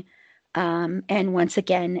refreshing. And once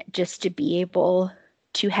again, just to be able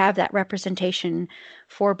to have that representation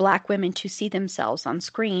for Black women to see themselves on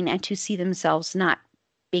screen and to see themselves not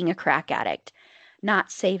being a crack addict,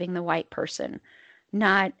 not saving the white person,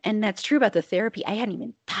 not, and that's true about the therapy. I hadn't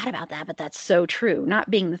even thought about that, but that's so true. Not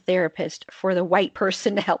being the therapist for the white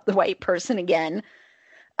person to help the white person again,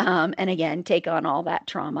 and again, take on all that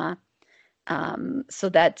trauma. So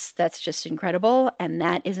that's just incredible, and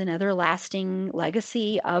that is another lasting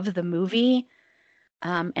legacy of the movie,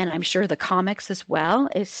 and I'm sure the comics as well,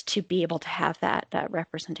 is to be able to have that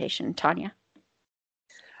representation. Tanya.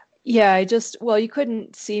 Yeah, well, you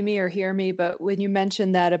couldn't see me or hear me, but when you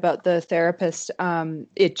mentioned that about the therapist, I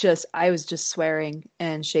was just swearing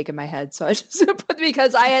and shaking my head. So I just,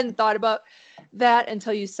 because I hadn't thought about that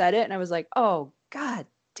until you said it. And I was like, oh, God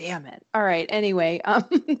damn it. All right. Anyway,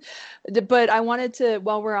 but I wanted to,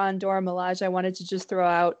 while we're on Dora Milaje, I wanted to just throw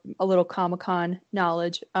out a little Comic-Con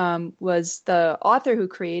knowledge. Was the author who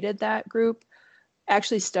created that group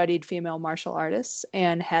actually studied female martial artists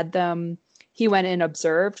and had them, he went and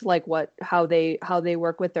observed like how they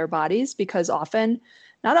work with their bodies, because often,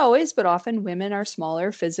 not always, but often women are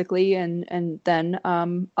smaller physically and than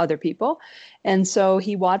other people. And so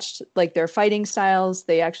he watched like their fighting styles.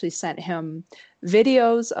 They actually sent him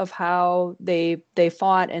videos of how they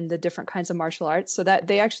fought and the different kinds of martial arts. So that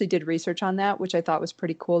they actually did research on that, which I thought was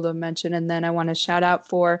pretty cool to mention. And then I want to shout out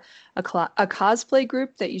for a cosplay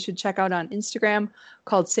group that you should check out on Instagram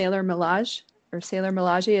called Sailor Milaje. Or Sailor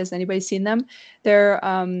Milaje. Has anybody seen them? They're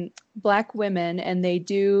Black women, and they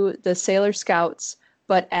do the Sailor Scouts,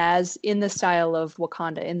 but as in the style of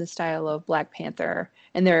Wakanda, in the style of Black Panther.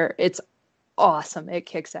 And it's awesome. It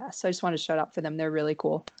kicks ass. So I just want to shout out for them. They're really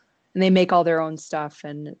cool. And they make all their own stuff,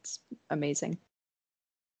 and it's amazing.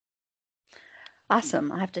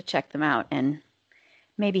 Awesome. I'll have to check them out and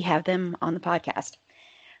maybe have them on the podcast.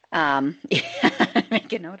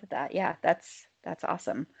 Make a note of that. Yeah, that's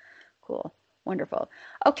awesome. Cool. Wonderful.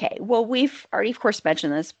 Okay. Well, we've already, of course,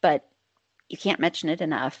 mentioned this, but you can't mention it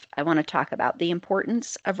enough. I want to talk about the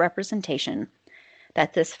importance of representation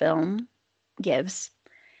that this film gives,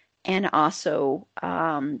 and also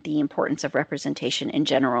the importance of representation in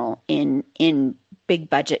general in big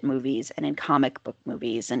budget movies and in comic book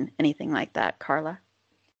movies and anything like that. Carla?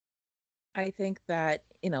 I think that,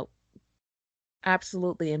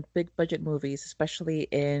 absolutely in big budget movies, especially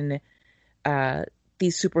in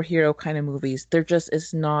these superhero kind of movies, there just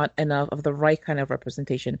is not enough of the right kind of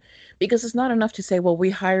representation. Because it's not enough to say, well, we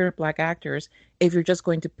hire black actors if you're just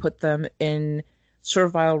going to put them in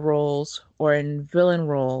servile roles or in villain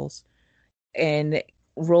roles and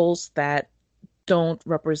roles that don't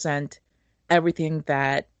represent everything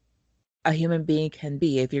that a human being can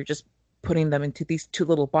be. If you're just putting them into these two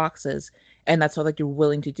little boxes and that's all that you're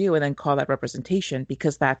willing to do and then call that representation,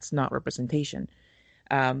 because that's not representation.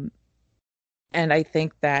 Um, and I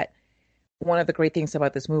think that one of the great things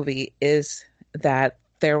about this movie is that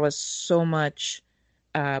there was so much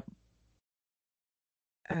uh,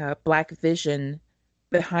 black vision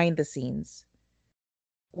behind the scenes,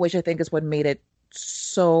 which I think is what made it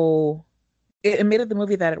so. It made it the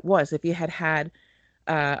movie that it was. If you had had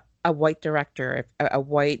a white director, a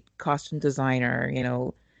white costume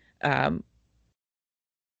designer, um,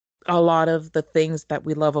 a lot of the things that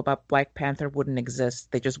we love about Black Panther wouldn't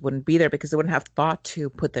exist. They just wouldn't be there because they wouldn't have thought to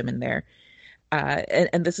put them in there.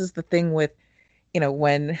 And this is the thing with,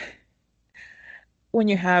 when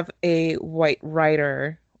you have a white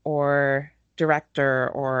writer or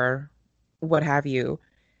director or what have you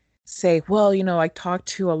say, well, I talked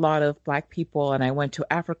to a lot of black people and I went to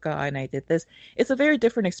Africa and I did this. It's a very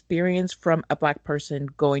different experience from a black person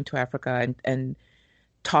going to Africa and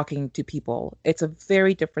talking to people. It's a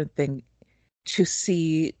very different thing to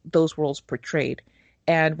see those roles portrayed.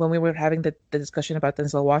 And when we were having the discussion about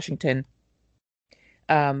Denzel Washington,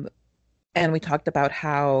 um, and we talked about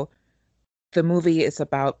how the movie is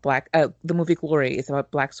about the movie Glory is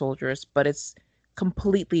about black soldiers, but it's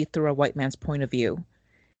completely through a white man's point of view.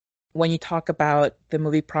 When you talk about the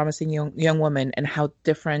movie Promising Young Woman and how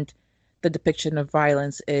different the depiction of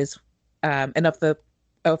violence is, and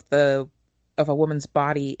of a woman's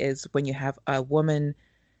body is when you have a woman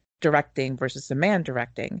directing versus a man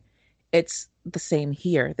directing, it's the same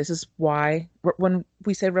here. This is why when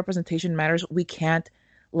we say representation matters, we can't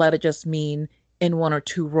let it just mean in one or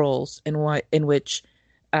two roles in which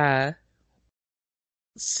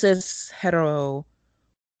cis hetero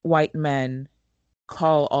white men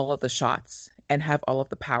call all of the shots and have all of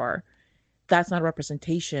the power. That's not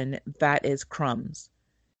representation. That is crumbs.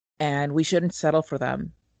 And we shouldn't settle for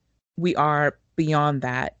them. We are beyond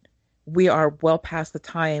that. We are well past the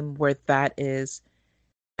time where that is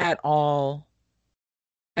at all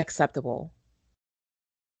acceptable.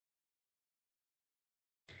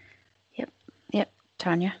 Yep.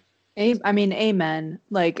 Tanya. I mean, amen.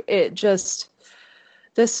 Like it just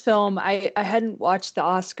this film, I hadn't watched the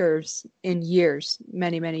Oscars in years,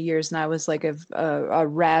 many, many years, and I was like a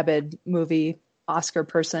rabid movie Oscar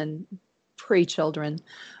person pre-children.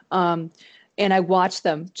 And I watched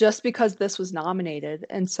them just because this was nominated.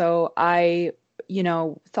 And so I,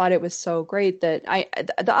 thought it was so great that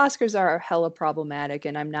the Oscars are hella problematic,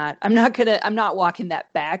 and I'm not walking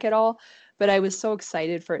that back at all. But I was so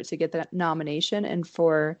excited for it to get the nomination and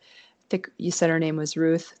for, I think you said her name was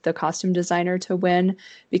Ruth, the costume designer, to win,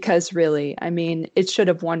 because really, I mean, it should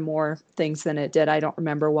have won more things than it did. I don't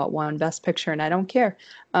remember what won Best Picture, and I don't care,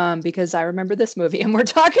 because I remember this movie and we're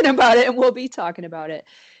talking about it and we'll be talking about it.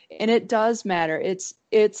 And it does matter. It's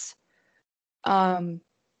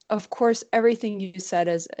of course, everything you said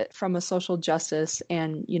is from a social justice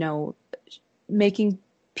and, making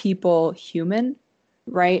people human,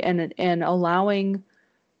 right? And allowing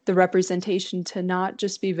the representation to not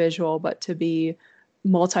just be visual, but to be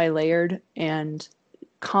multi-layered and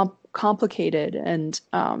complicated, and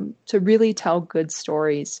to really tell good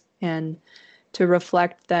stories and to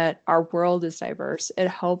reflect that our world is diverse. It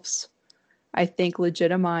helps, I think,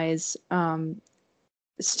 legitimize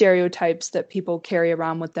stereotypes that people carry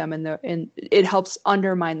around with them, and it helps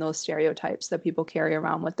undermine those stereotypes that people carry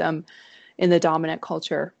around with them in the dominant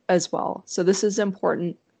culture as well. So this is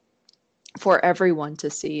important for everyone to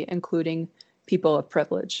see, including people of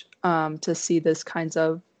privilege, to see this kinds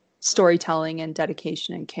of storytelling and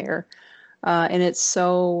dedication and care. And it's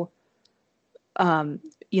so,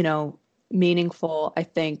 meaningful. I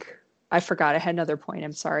think I forgot I had another point.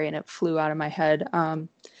 I'm sorry. And it flew out of my head.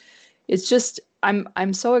 It's just,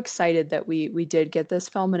 I'm so excited that we did get this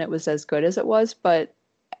film and it was as good as it was. But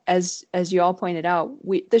as you all pointed out,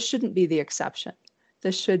 this shouldn't be the exception.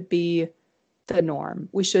 This should be the norm.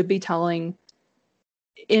 We should be telling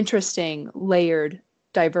interesting, layered,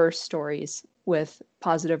 diverse stories with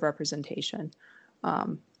positive representation,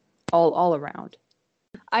 all around.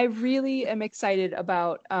 I really am excited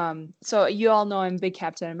about, so you all know I'm a big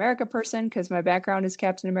Captain America person because my background is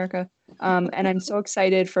Captain America. And I'm so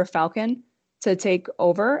excited for Falcon to take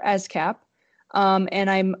over as Cap. And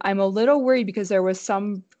I'm a little worried because there was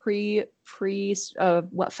some pre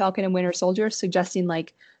Falcon and Winter Soldier suggesting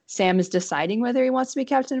like Sam is deciding whether he wants to be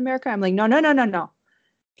Captain America. I'm like, no, no, no, no, no.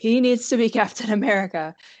 He needs to be Captain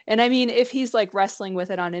America. And I mean, if he's like wrestling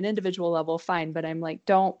with it on an individual level, fine. But I'm like,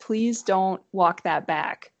 please don't walk that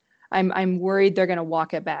back. I'm worried they're going to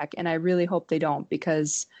walk it back. And I really hope they don't,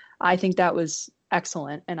 because I think that was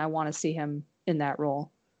excellent. And I want to see him in that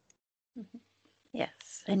role. Yes.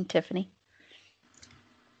 And Tiffany?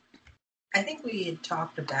 I think we had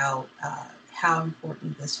talked about how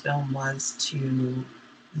important this film was to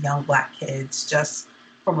young Black kids, just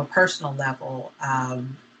from a personal level.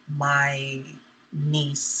 My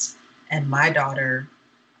niece and my daughter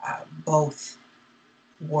both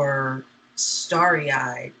were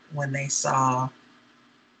starry-eyed when they saw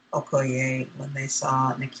Okoye, when they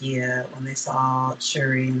saw Nakia, when they saw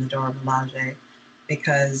Shuri in the Dora Milaje,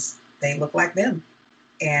 because they look like them.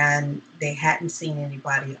 And they hadn't seen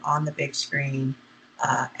anybody on the big screen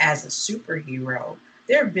as a superhero.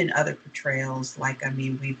 There have been other portrayals,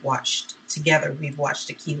 we've watched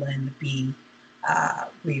Tequila and the Bee.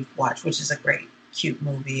 We've watched, which is a great, cute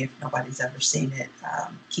movie if nobody's ever seen it.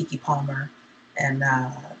 Keke Palmer and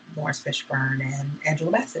Lawrence Fishburne and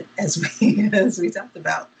Angela Bassett, as we talked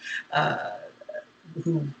about,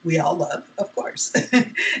 who we all love, of course,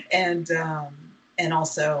 and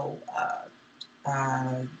also.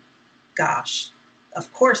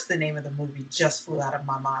 Of course, the name of the movie just flew out of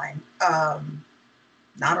my mind.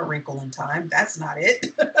 Not A Wrinkle in Time. That's not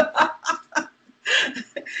it.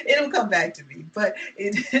 It'll come back to me, but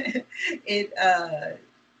it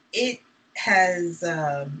has,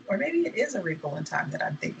 or maybe it is A Wrinkle in Time that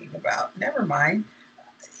I'm thinking about. Never mind.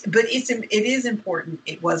 But it is important.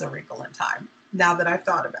 It was A Wrinkle in Time. Now that I've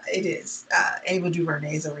thought about it, it is. Ava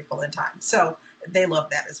DuVernay's A Wrinkle in Time. So they love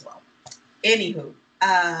that as well. Anywho.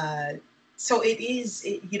 So it is,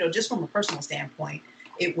 just from a personal standpoint,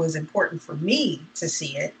 it was important for me to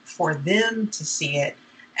see it, for them to see it,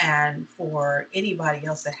 and for anybody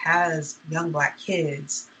else that has young Black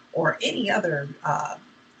kids or any other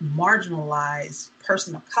marginalized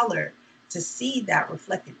person of color to see that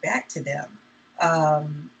reflected back to them.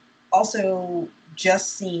 Also,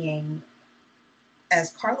 just seeing,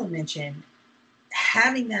 as Carla mentioned,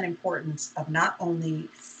 having that importance of not only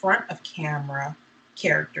front of camera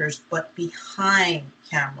characters, but behind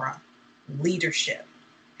camera leadership.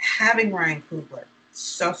 Having Ryan Coogler,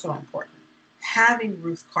 so important. Having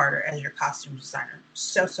Ruth Carter as your costume designer,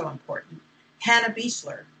 so important. Hannah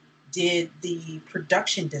Beachler did the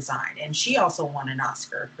production design, and she also won an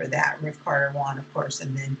Oscar for that. Ruth Carter won, of course,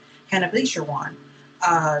 and then Hannah Beachler won.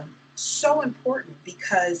 So important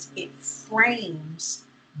because it frames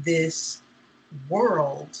this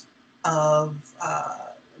world of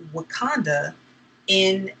Wakanda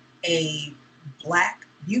in a Black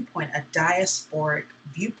viewpoint, a diasporic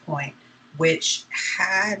viewpoint, which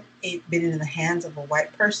had it been in the hands of a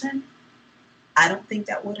white person, I don't think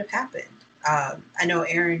that would have happened. I know,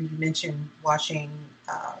 Aaron, you mentioned watching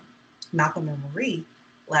Malcolm and Marie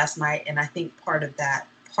last night, and I think part of the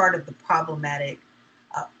problematic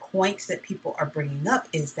points that people are bringing up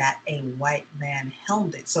is that a white man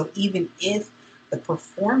helmed it. So even if the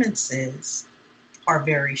performances are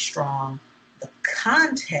very strong, the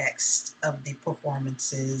context of the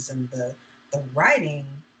performances and the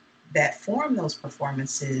writing that form those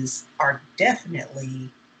performances there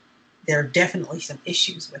are definitely some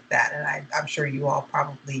issues with that. And I'm sure you all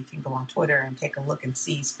probably can go on Twitter and take a look and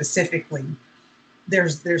see specifically,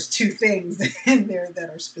 there's two things in there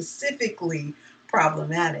that are specifically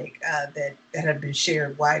problematic that have been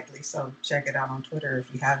shared widely. So check it out on Twitter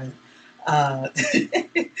if you haven't.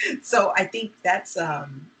 So I think that's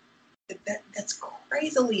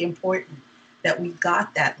crazily important that we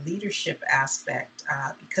got that leadership aspect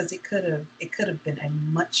because it could have been a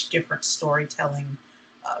much different storytelling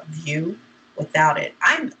view without it.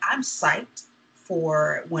 I'm psyched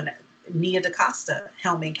for when Nia DaCosta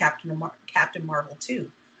helming Captain Marvel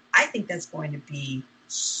 2. I think that's going to be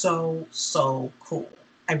so cool.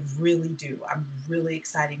 I really do. I'm really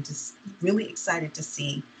excited to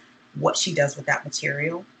see what she does with that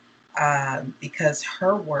material because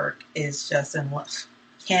her work is just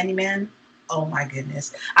Candyman. Oh my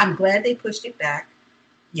goodness! I'm glad they pushed it back.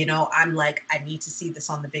 I'm like, I need to see this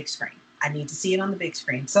on the big screen. I need to see it on the big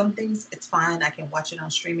screen. Some things, it's fine. I can watch it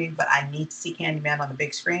on streaming, but I need to see Candyman on the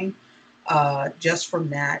big screen. Just from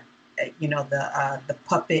that, the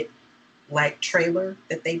puppet-like trailer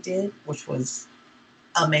that they did, which was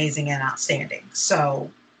amazing and outstanding.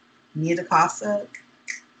 So, Nia DaCosta,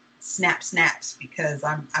 snaps, because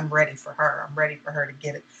I'm ready for her. I'm ready for her to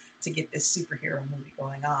get this superhero movie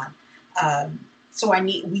going on. So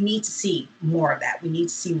we need to see more of that. We need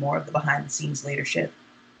to see more of the behind the scenes leadership.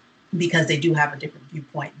 because they do have a different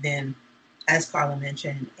viewpoint than, as Carla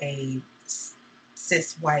mentioned, a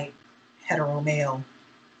cis white hetero male,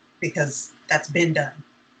 because that's been done.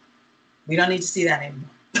 We don't need to see that anymore.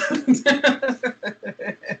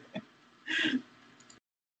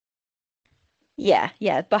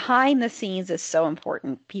 Yeah. Behind the scenes is so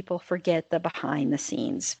important. People forget the behind the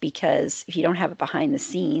scenes, because if you don't have it behind the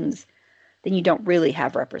scenes, then you don't really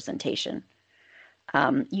have representation.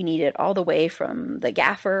 You need it all the way from the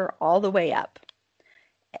gaffer all the way up.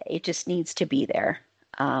 It just needs to be there.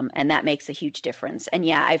 And that makes a huge difference. And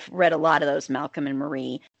yeah, I've read a lot of those Malcolm and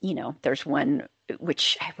Marie. There's one,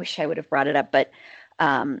 which I wish I would have brought it up, but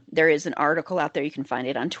there is an article out there. You can find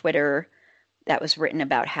it on Twitter, that was written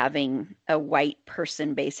about having a white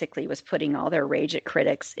person basically was putting all their rage at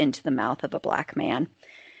critics into the mouth of a black man,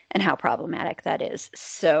 and how problematic that is.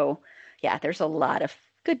 So yeah, there's a lot of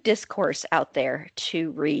good discourse out there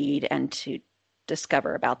to read and to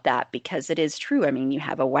discover about that, because it is true. I mean, you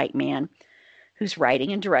have a white man who's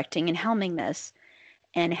writing and directing and helming this,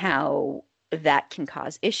 and how that can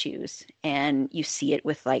cause issues. And you see it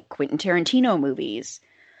with like Quentin Tarantino movies,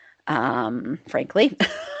 frankly.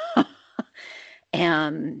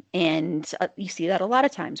 And you see that a lot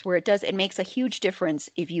of times where it makes a huge difference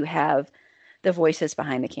if you have the voices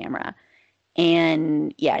behind the camera.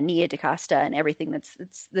 And yeah, Nia DaCosta and everything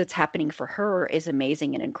that's happening for her is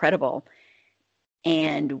amazing and incredible.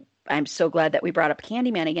 And I'm so glad that we brought up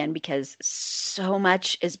Candyman again, because so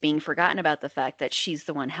much is being forgotten about the fact that she's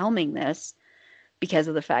the one helming this, because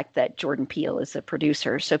of the fact that Jordan Peele is the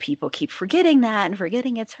producer. So people keep forgetting that and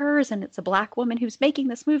forgetting it's hers, and it's a black woman who's making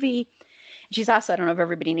this movie. She's also, I don't know if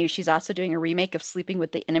everybody knew, she's also doing a remake of Sleeping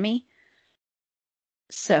with the Enemy.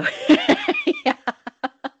 So,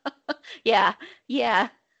 yeah.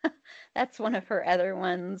 That's one of her other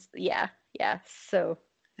ones. Yeah. So,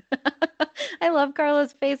 I love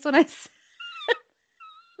Carla's face when I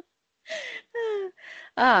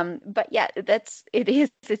but yeah, it's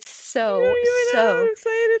so, you don't even know how so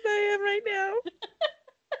excited I am right now.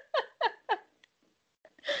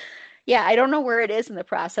 Yeah, I don't know where it is in the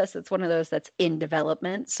process. It's one of those that's in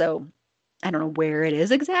development. So I don't know where it is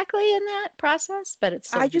exactly in that process, but it's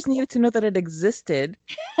so I just cool. needed to know that it existed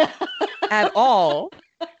at all.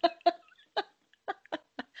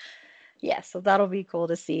 Yeah, so that'll be cool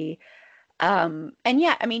to see. And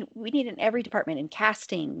yeah, I mean, we need in every department, in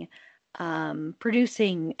casting,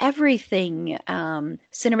 producing, everything,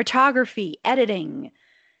 cinematography, editing.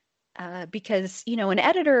 Because, an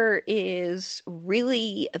editor is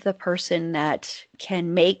really the person that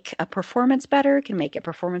can make a performance better, can make a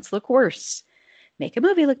performance look worse, make a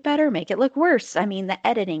movie look better, make it look worse. I mean, the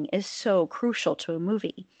editing is so crucial to a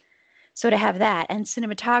movie. So to have that, and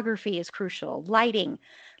cinematography is crucial, lighting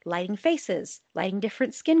faces, lighting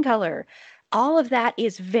different skin color, all of that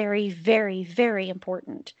is very, very, very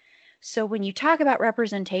important. So when you talk about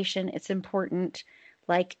representation, it's important.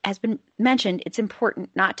 Like has been mentioned, it's important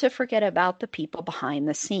not to forget about the people behind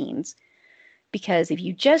the scenes, because if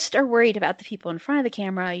you just are worried about the people in front of the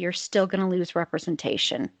camera, you're still going to lose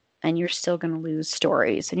representation, and you're still going to lose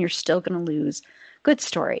stories, and you're still going to lose good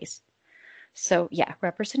stories. So yeah,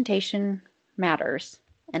 representation matters,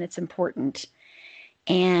 and it's important.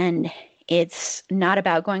 And it's not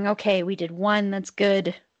about going, okay, we did one that's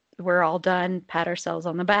good, we're all done, pat ourselves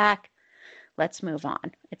on the back, let's move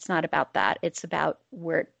on. It's not about that. It's about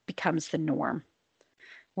where it becomes the norm,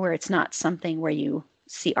 where it's not something where you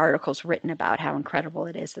see articles written about how incredible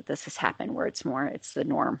it is that this has happened, where it's the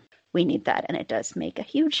norm. We need that. And it does make a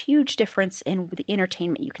huge, huge difference in the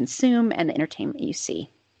entertainment you consume and the entertainment you see.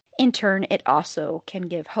 In turn, it also can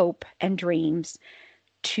give hope and dreams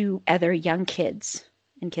to other young kids.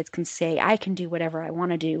 And kids can say, I can do whatever I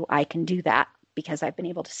want to do. I can do that because I've been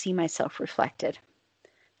able to see myself reflected.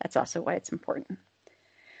 That's also why it's important.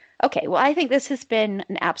 Okay, well, I think this has been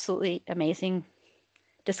an absolutely amazing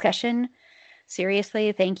discussion.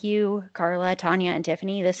 Seriously, thank you, Carla, Tanya, and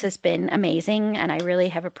Tiffany. This has been amazing, and I really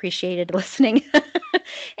have appreciated listening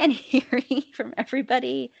and hearing from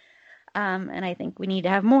everybody. And I think we need to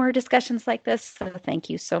have more discussions like this, so thank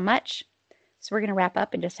you so much. So we're going to wrap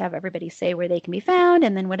up and just have everybody say where they can be found,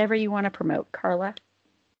 and then whatever you want to promote. Carla?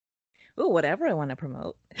 Oh, whatever I want to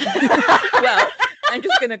promote. Well, I'm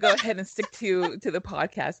just going to go ahead and stick to the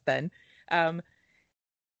podcast then.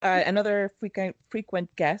 Another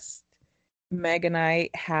frequent guest, Meg and I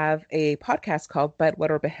have a podcast called Bed,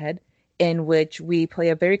 Wet, or Behead, in which we play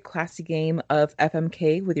a very classy game of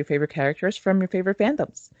FMK with your favorite characters from your favorite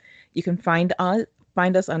fandoms. You can find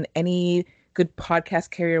us on any good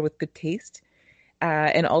podcast carrier with good taste,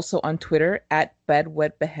 and also on Twitter at Bed,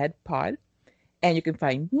 Wet, Behead Pod. And you can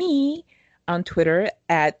find me on Twitter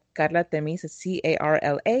at Carla Temis,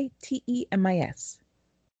 CarlaTemis.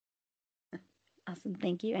 Awesome.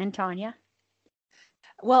 Thank you. And Tanya?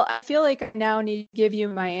 Well, I feel like I now need to give you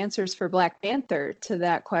my answers for Black Panther to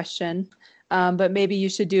that question, but maybe you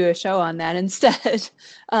should do a show on that instead.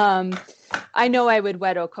 I know I would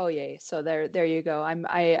wed Okoye, so there you go.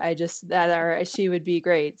 I just she would be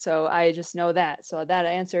great, so I just know that. So that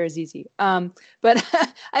answer is easy. But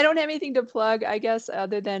I don't have anything to plug, I guess,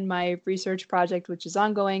 other than my research project, which is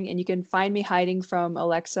ongoing, and you can find me hiding from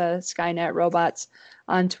Alexa Skynet robots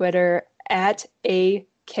on Twitter at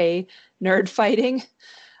AK Nerd Fighting,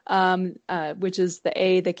 which is the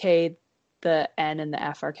A, the K, the N, and the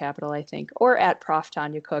F are capital, I think, or at Prof.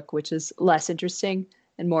 Tanya Cook, which is less interesting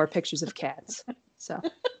and more pictures of cats. So,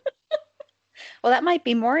 well, that might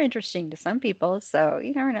be more interesting to some people. So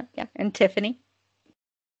you never know. Yeah. And Tiffany?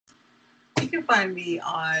 You can find me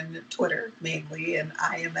on Twitter mainly, and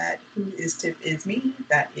I am at WhoIsTiffIsMe.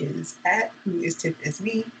 That is at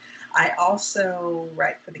WhoIsTiffIsMe. I also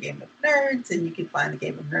write for the Game of Nerds, and you can find the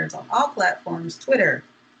Game of Nerds on all platforms: Twitter,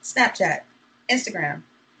 Snapchat, Instagram,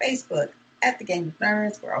 Facebook, at the Game of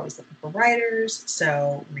Nerds. We're always looking for writers,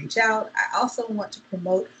 so reach out. I also want to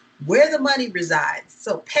promote where the money resides,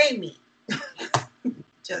 so pay me.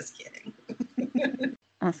 Just kidding.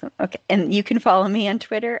 Awesome. Okay. And you can follow me on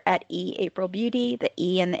Twitter at eAprilBeauty. The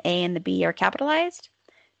E and the A and the B are capitalized.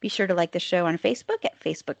 Be sure to like the show on Facebook at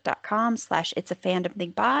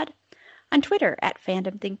facebook.com/itsafandom-thing-pod. On Twitter at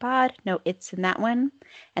fandomthingpod. No it's in that one.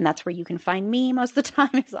 And that's where you can find me most of the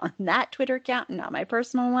time, is on that Twitter account, not my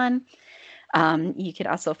personal one. You can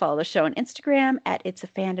also follow the show on Instagram at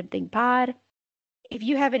itsafandom-thing-pod. If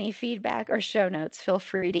you have any feedback or show notes, feel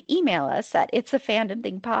free to email us at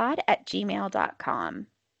itsafandomthingpod@gmail.com.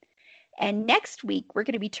 And next week, we're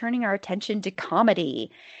going to be turning our attention to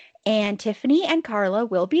comedy. And Tiffany and Carla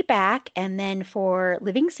will be back. And then for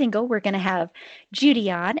Living Single, we're going to have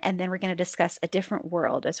Judy on. And then we're going to discuss A Different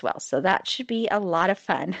World as well. So that should be a lot of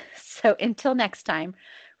fun. So until next time,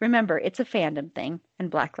 remember, it's a fandom thing,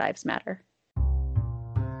 and Black Lives Matter.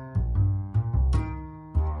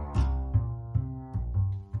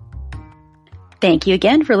 Thank you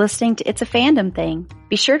again for listening to It's a Fandom Thing.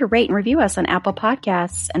 Be sure to rate and review us on Apple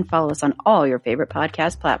Podcasts and follow us on all your favorite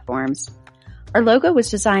podcast platforms. Our logo was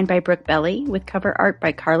designed by Brooke Belly with cover art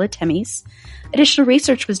by Carla Temis. Additional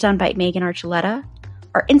research was done by Megan Archuleta.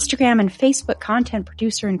 Our Instagram and Facebook content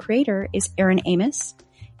producer and creator is Erin Amos,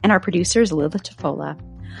 and our producer is Lila Tafola.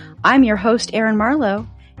 I'm your host, Erin Marlowe,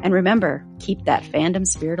 and remember, keep that fandom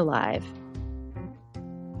spirit alive.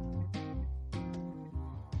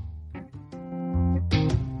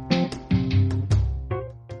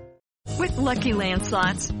 With Lucky Land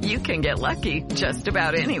Slots, you can get lucky just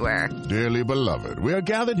about anywhere. Dearly beloved, we are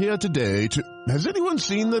gathered here today to... Has anyone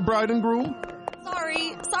seen the bride and groom?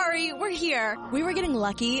 Sorry, we're here. We were getting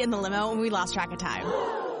lucky in the limo and we lost track of time.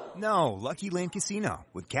 No, Lucky Land Casino,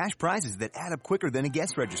 with cash prizes that add up quicker than a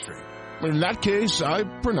guest registry. In that case, I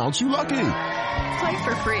pronounce you lucky. Play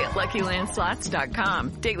for free at LuckyLandSlots.com.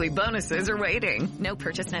 Daily bonuses are waiting. No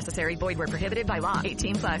purchase necessary. Void where prohibited by law.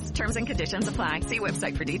 18+. Terms and conditions apply. See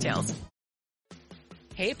website for details.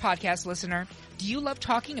 Hey, podcast listener. Do you love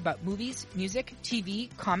talking about movies, music,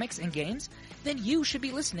 TV, comics, and games? Then you should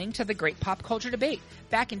be listening to The Great Pop Culture Debate,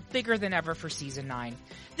 back and bigger than ever for Season 9.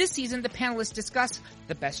 This season, the panelists discuss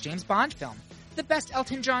the best James Bond film, the best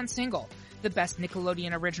Elton John single, the best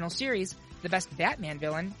Nickelodeon original series, the best Batman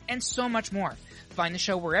villain, and so much more. Find the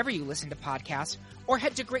show wherever you listen to podcasts, or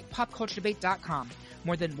head to greatpopculturedebate.com.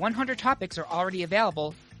 More than 100 topics are already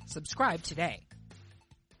available. Subscribe today.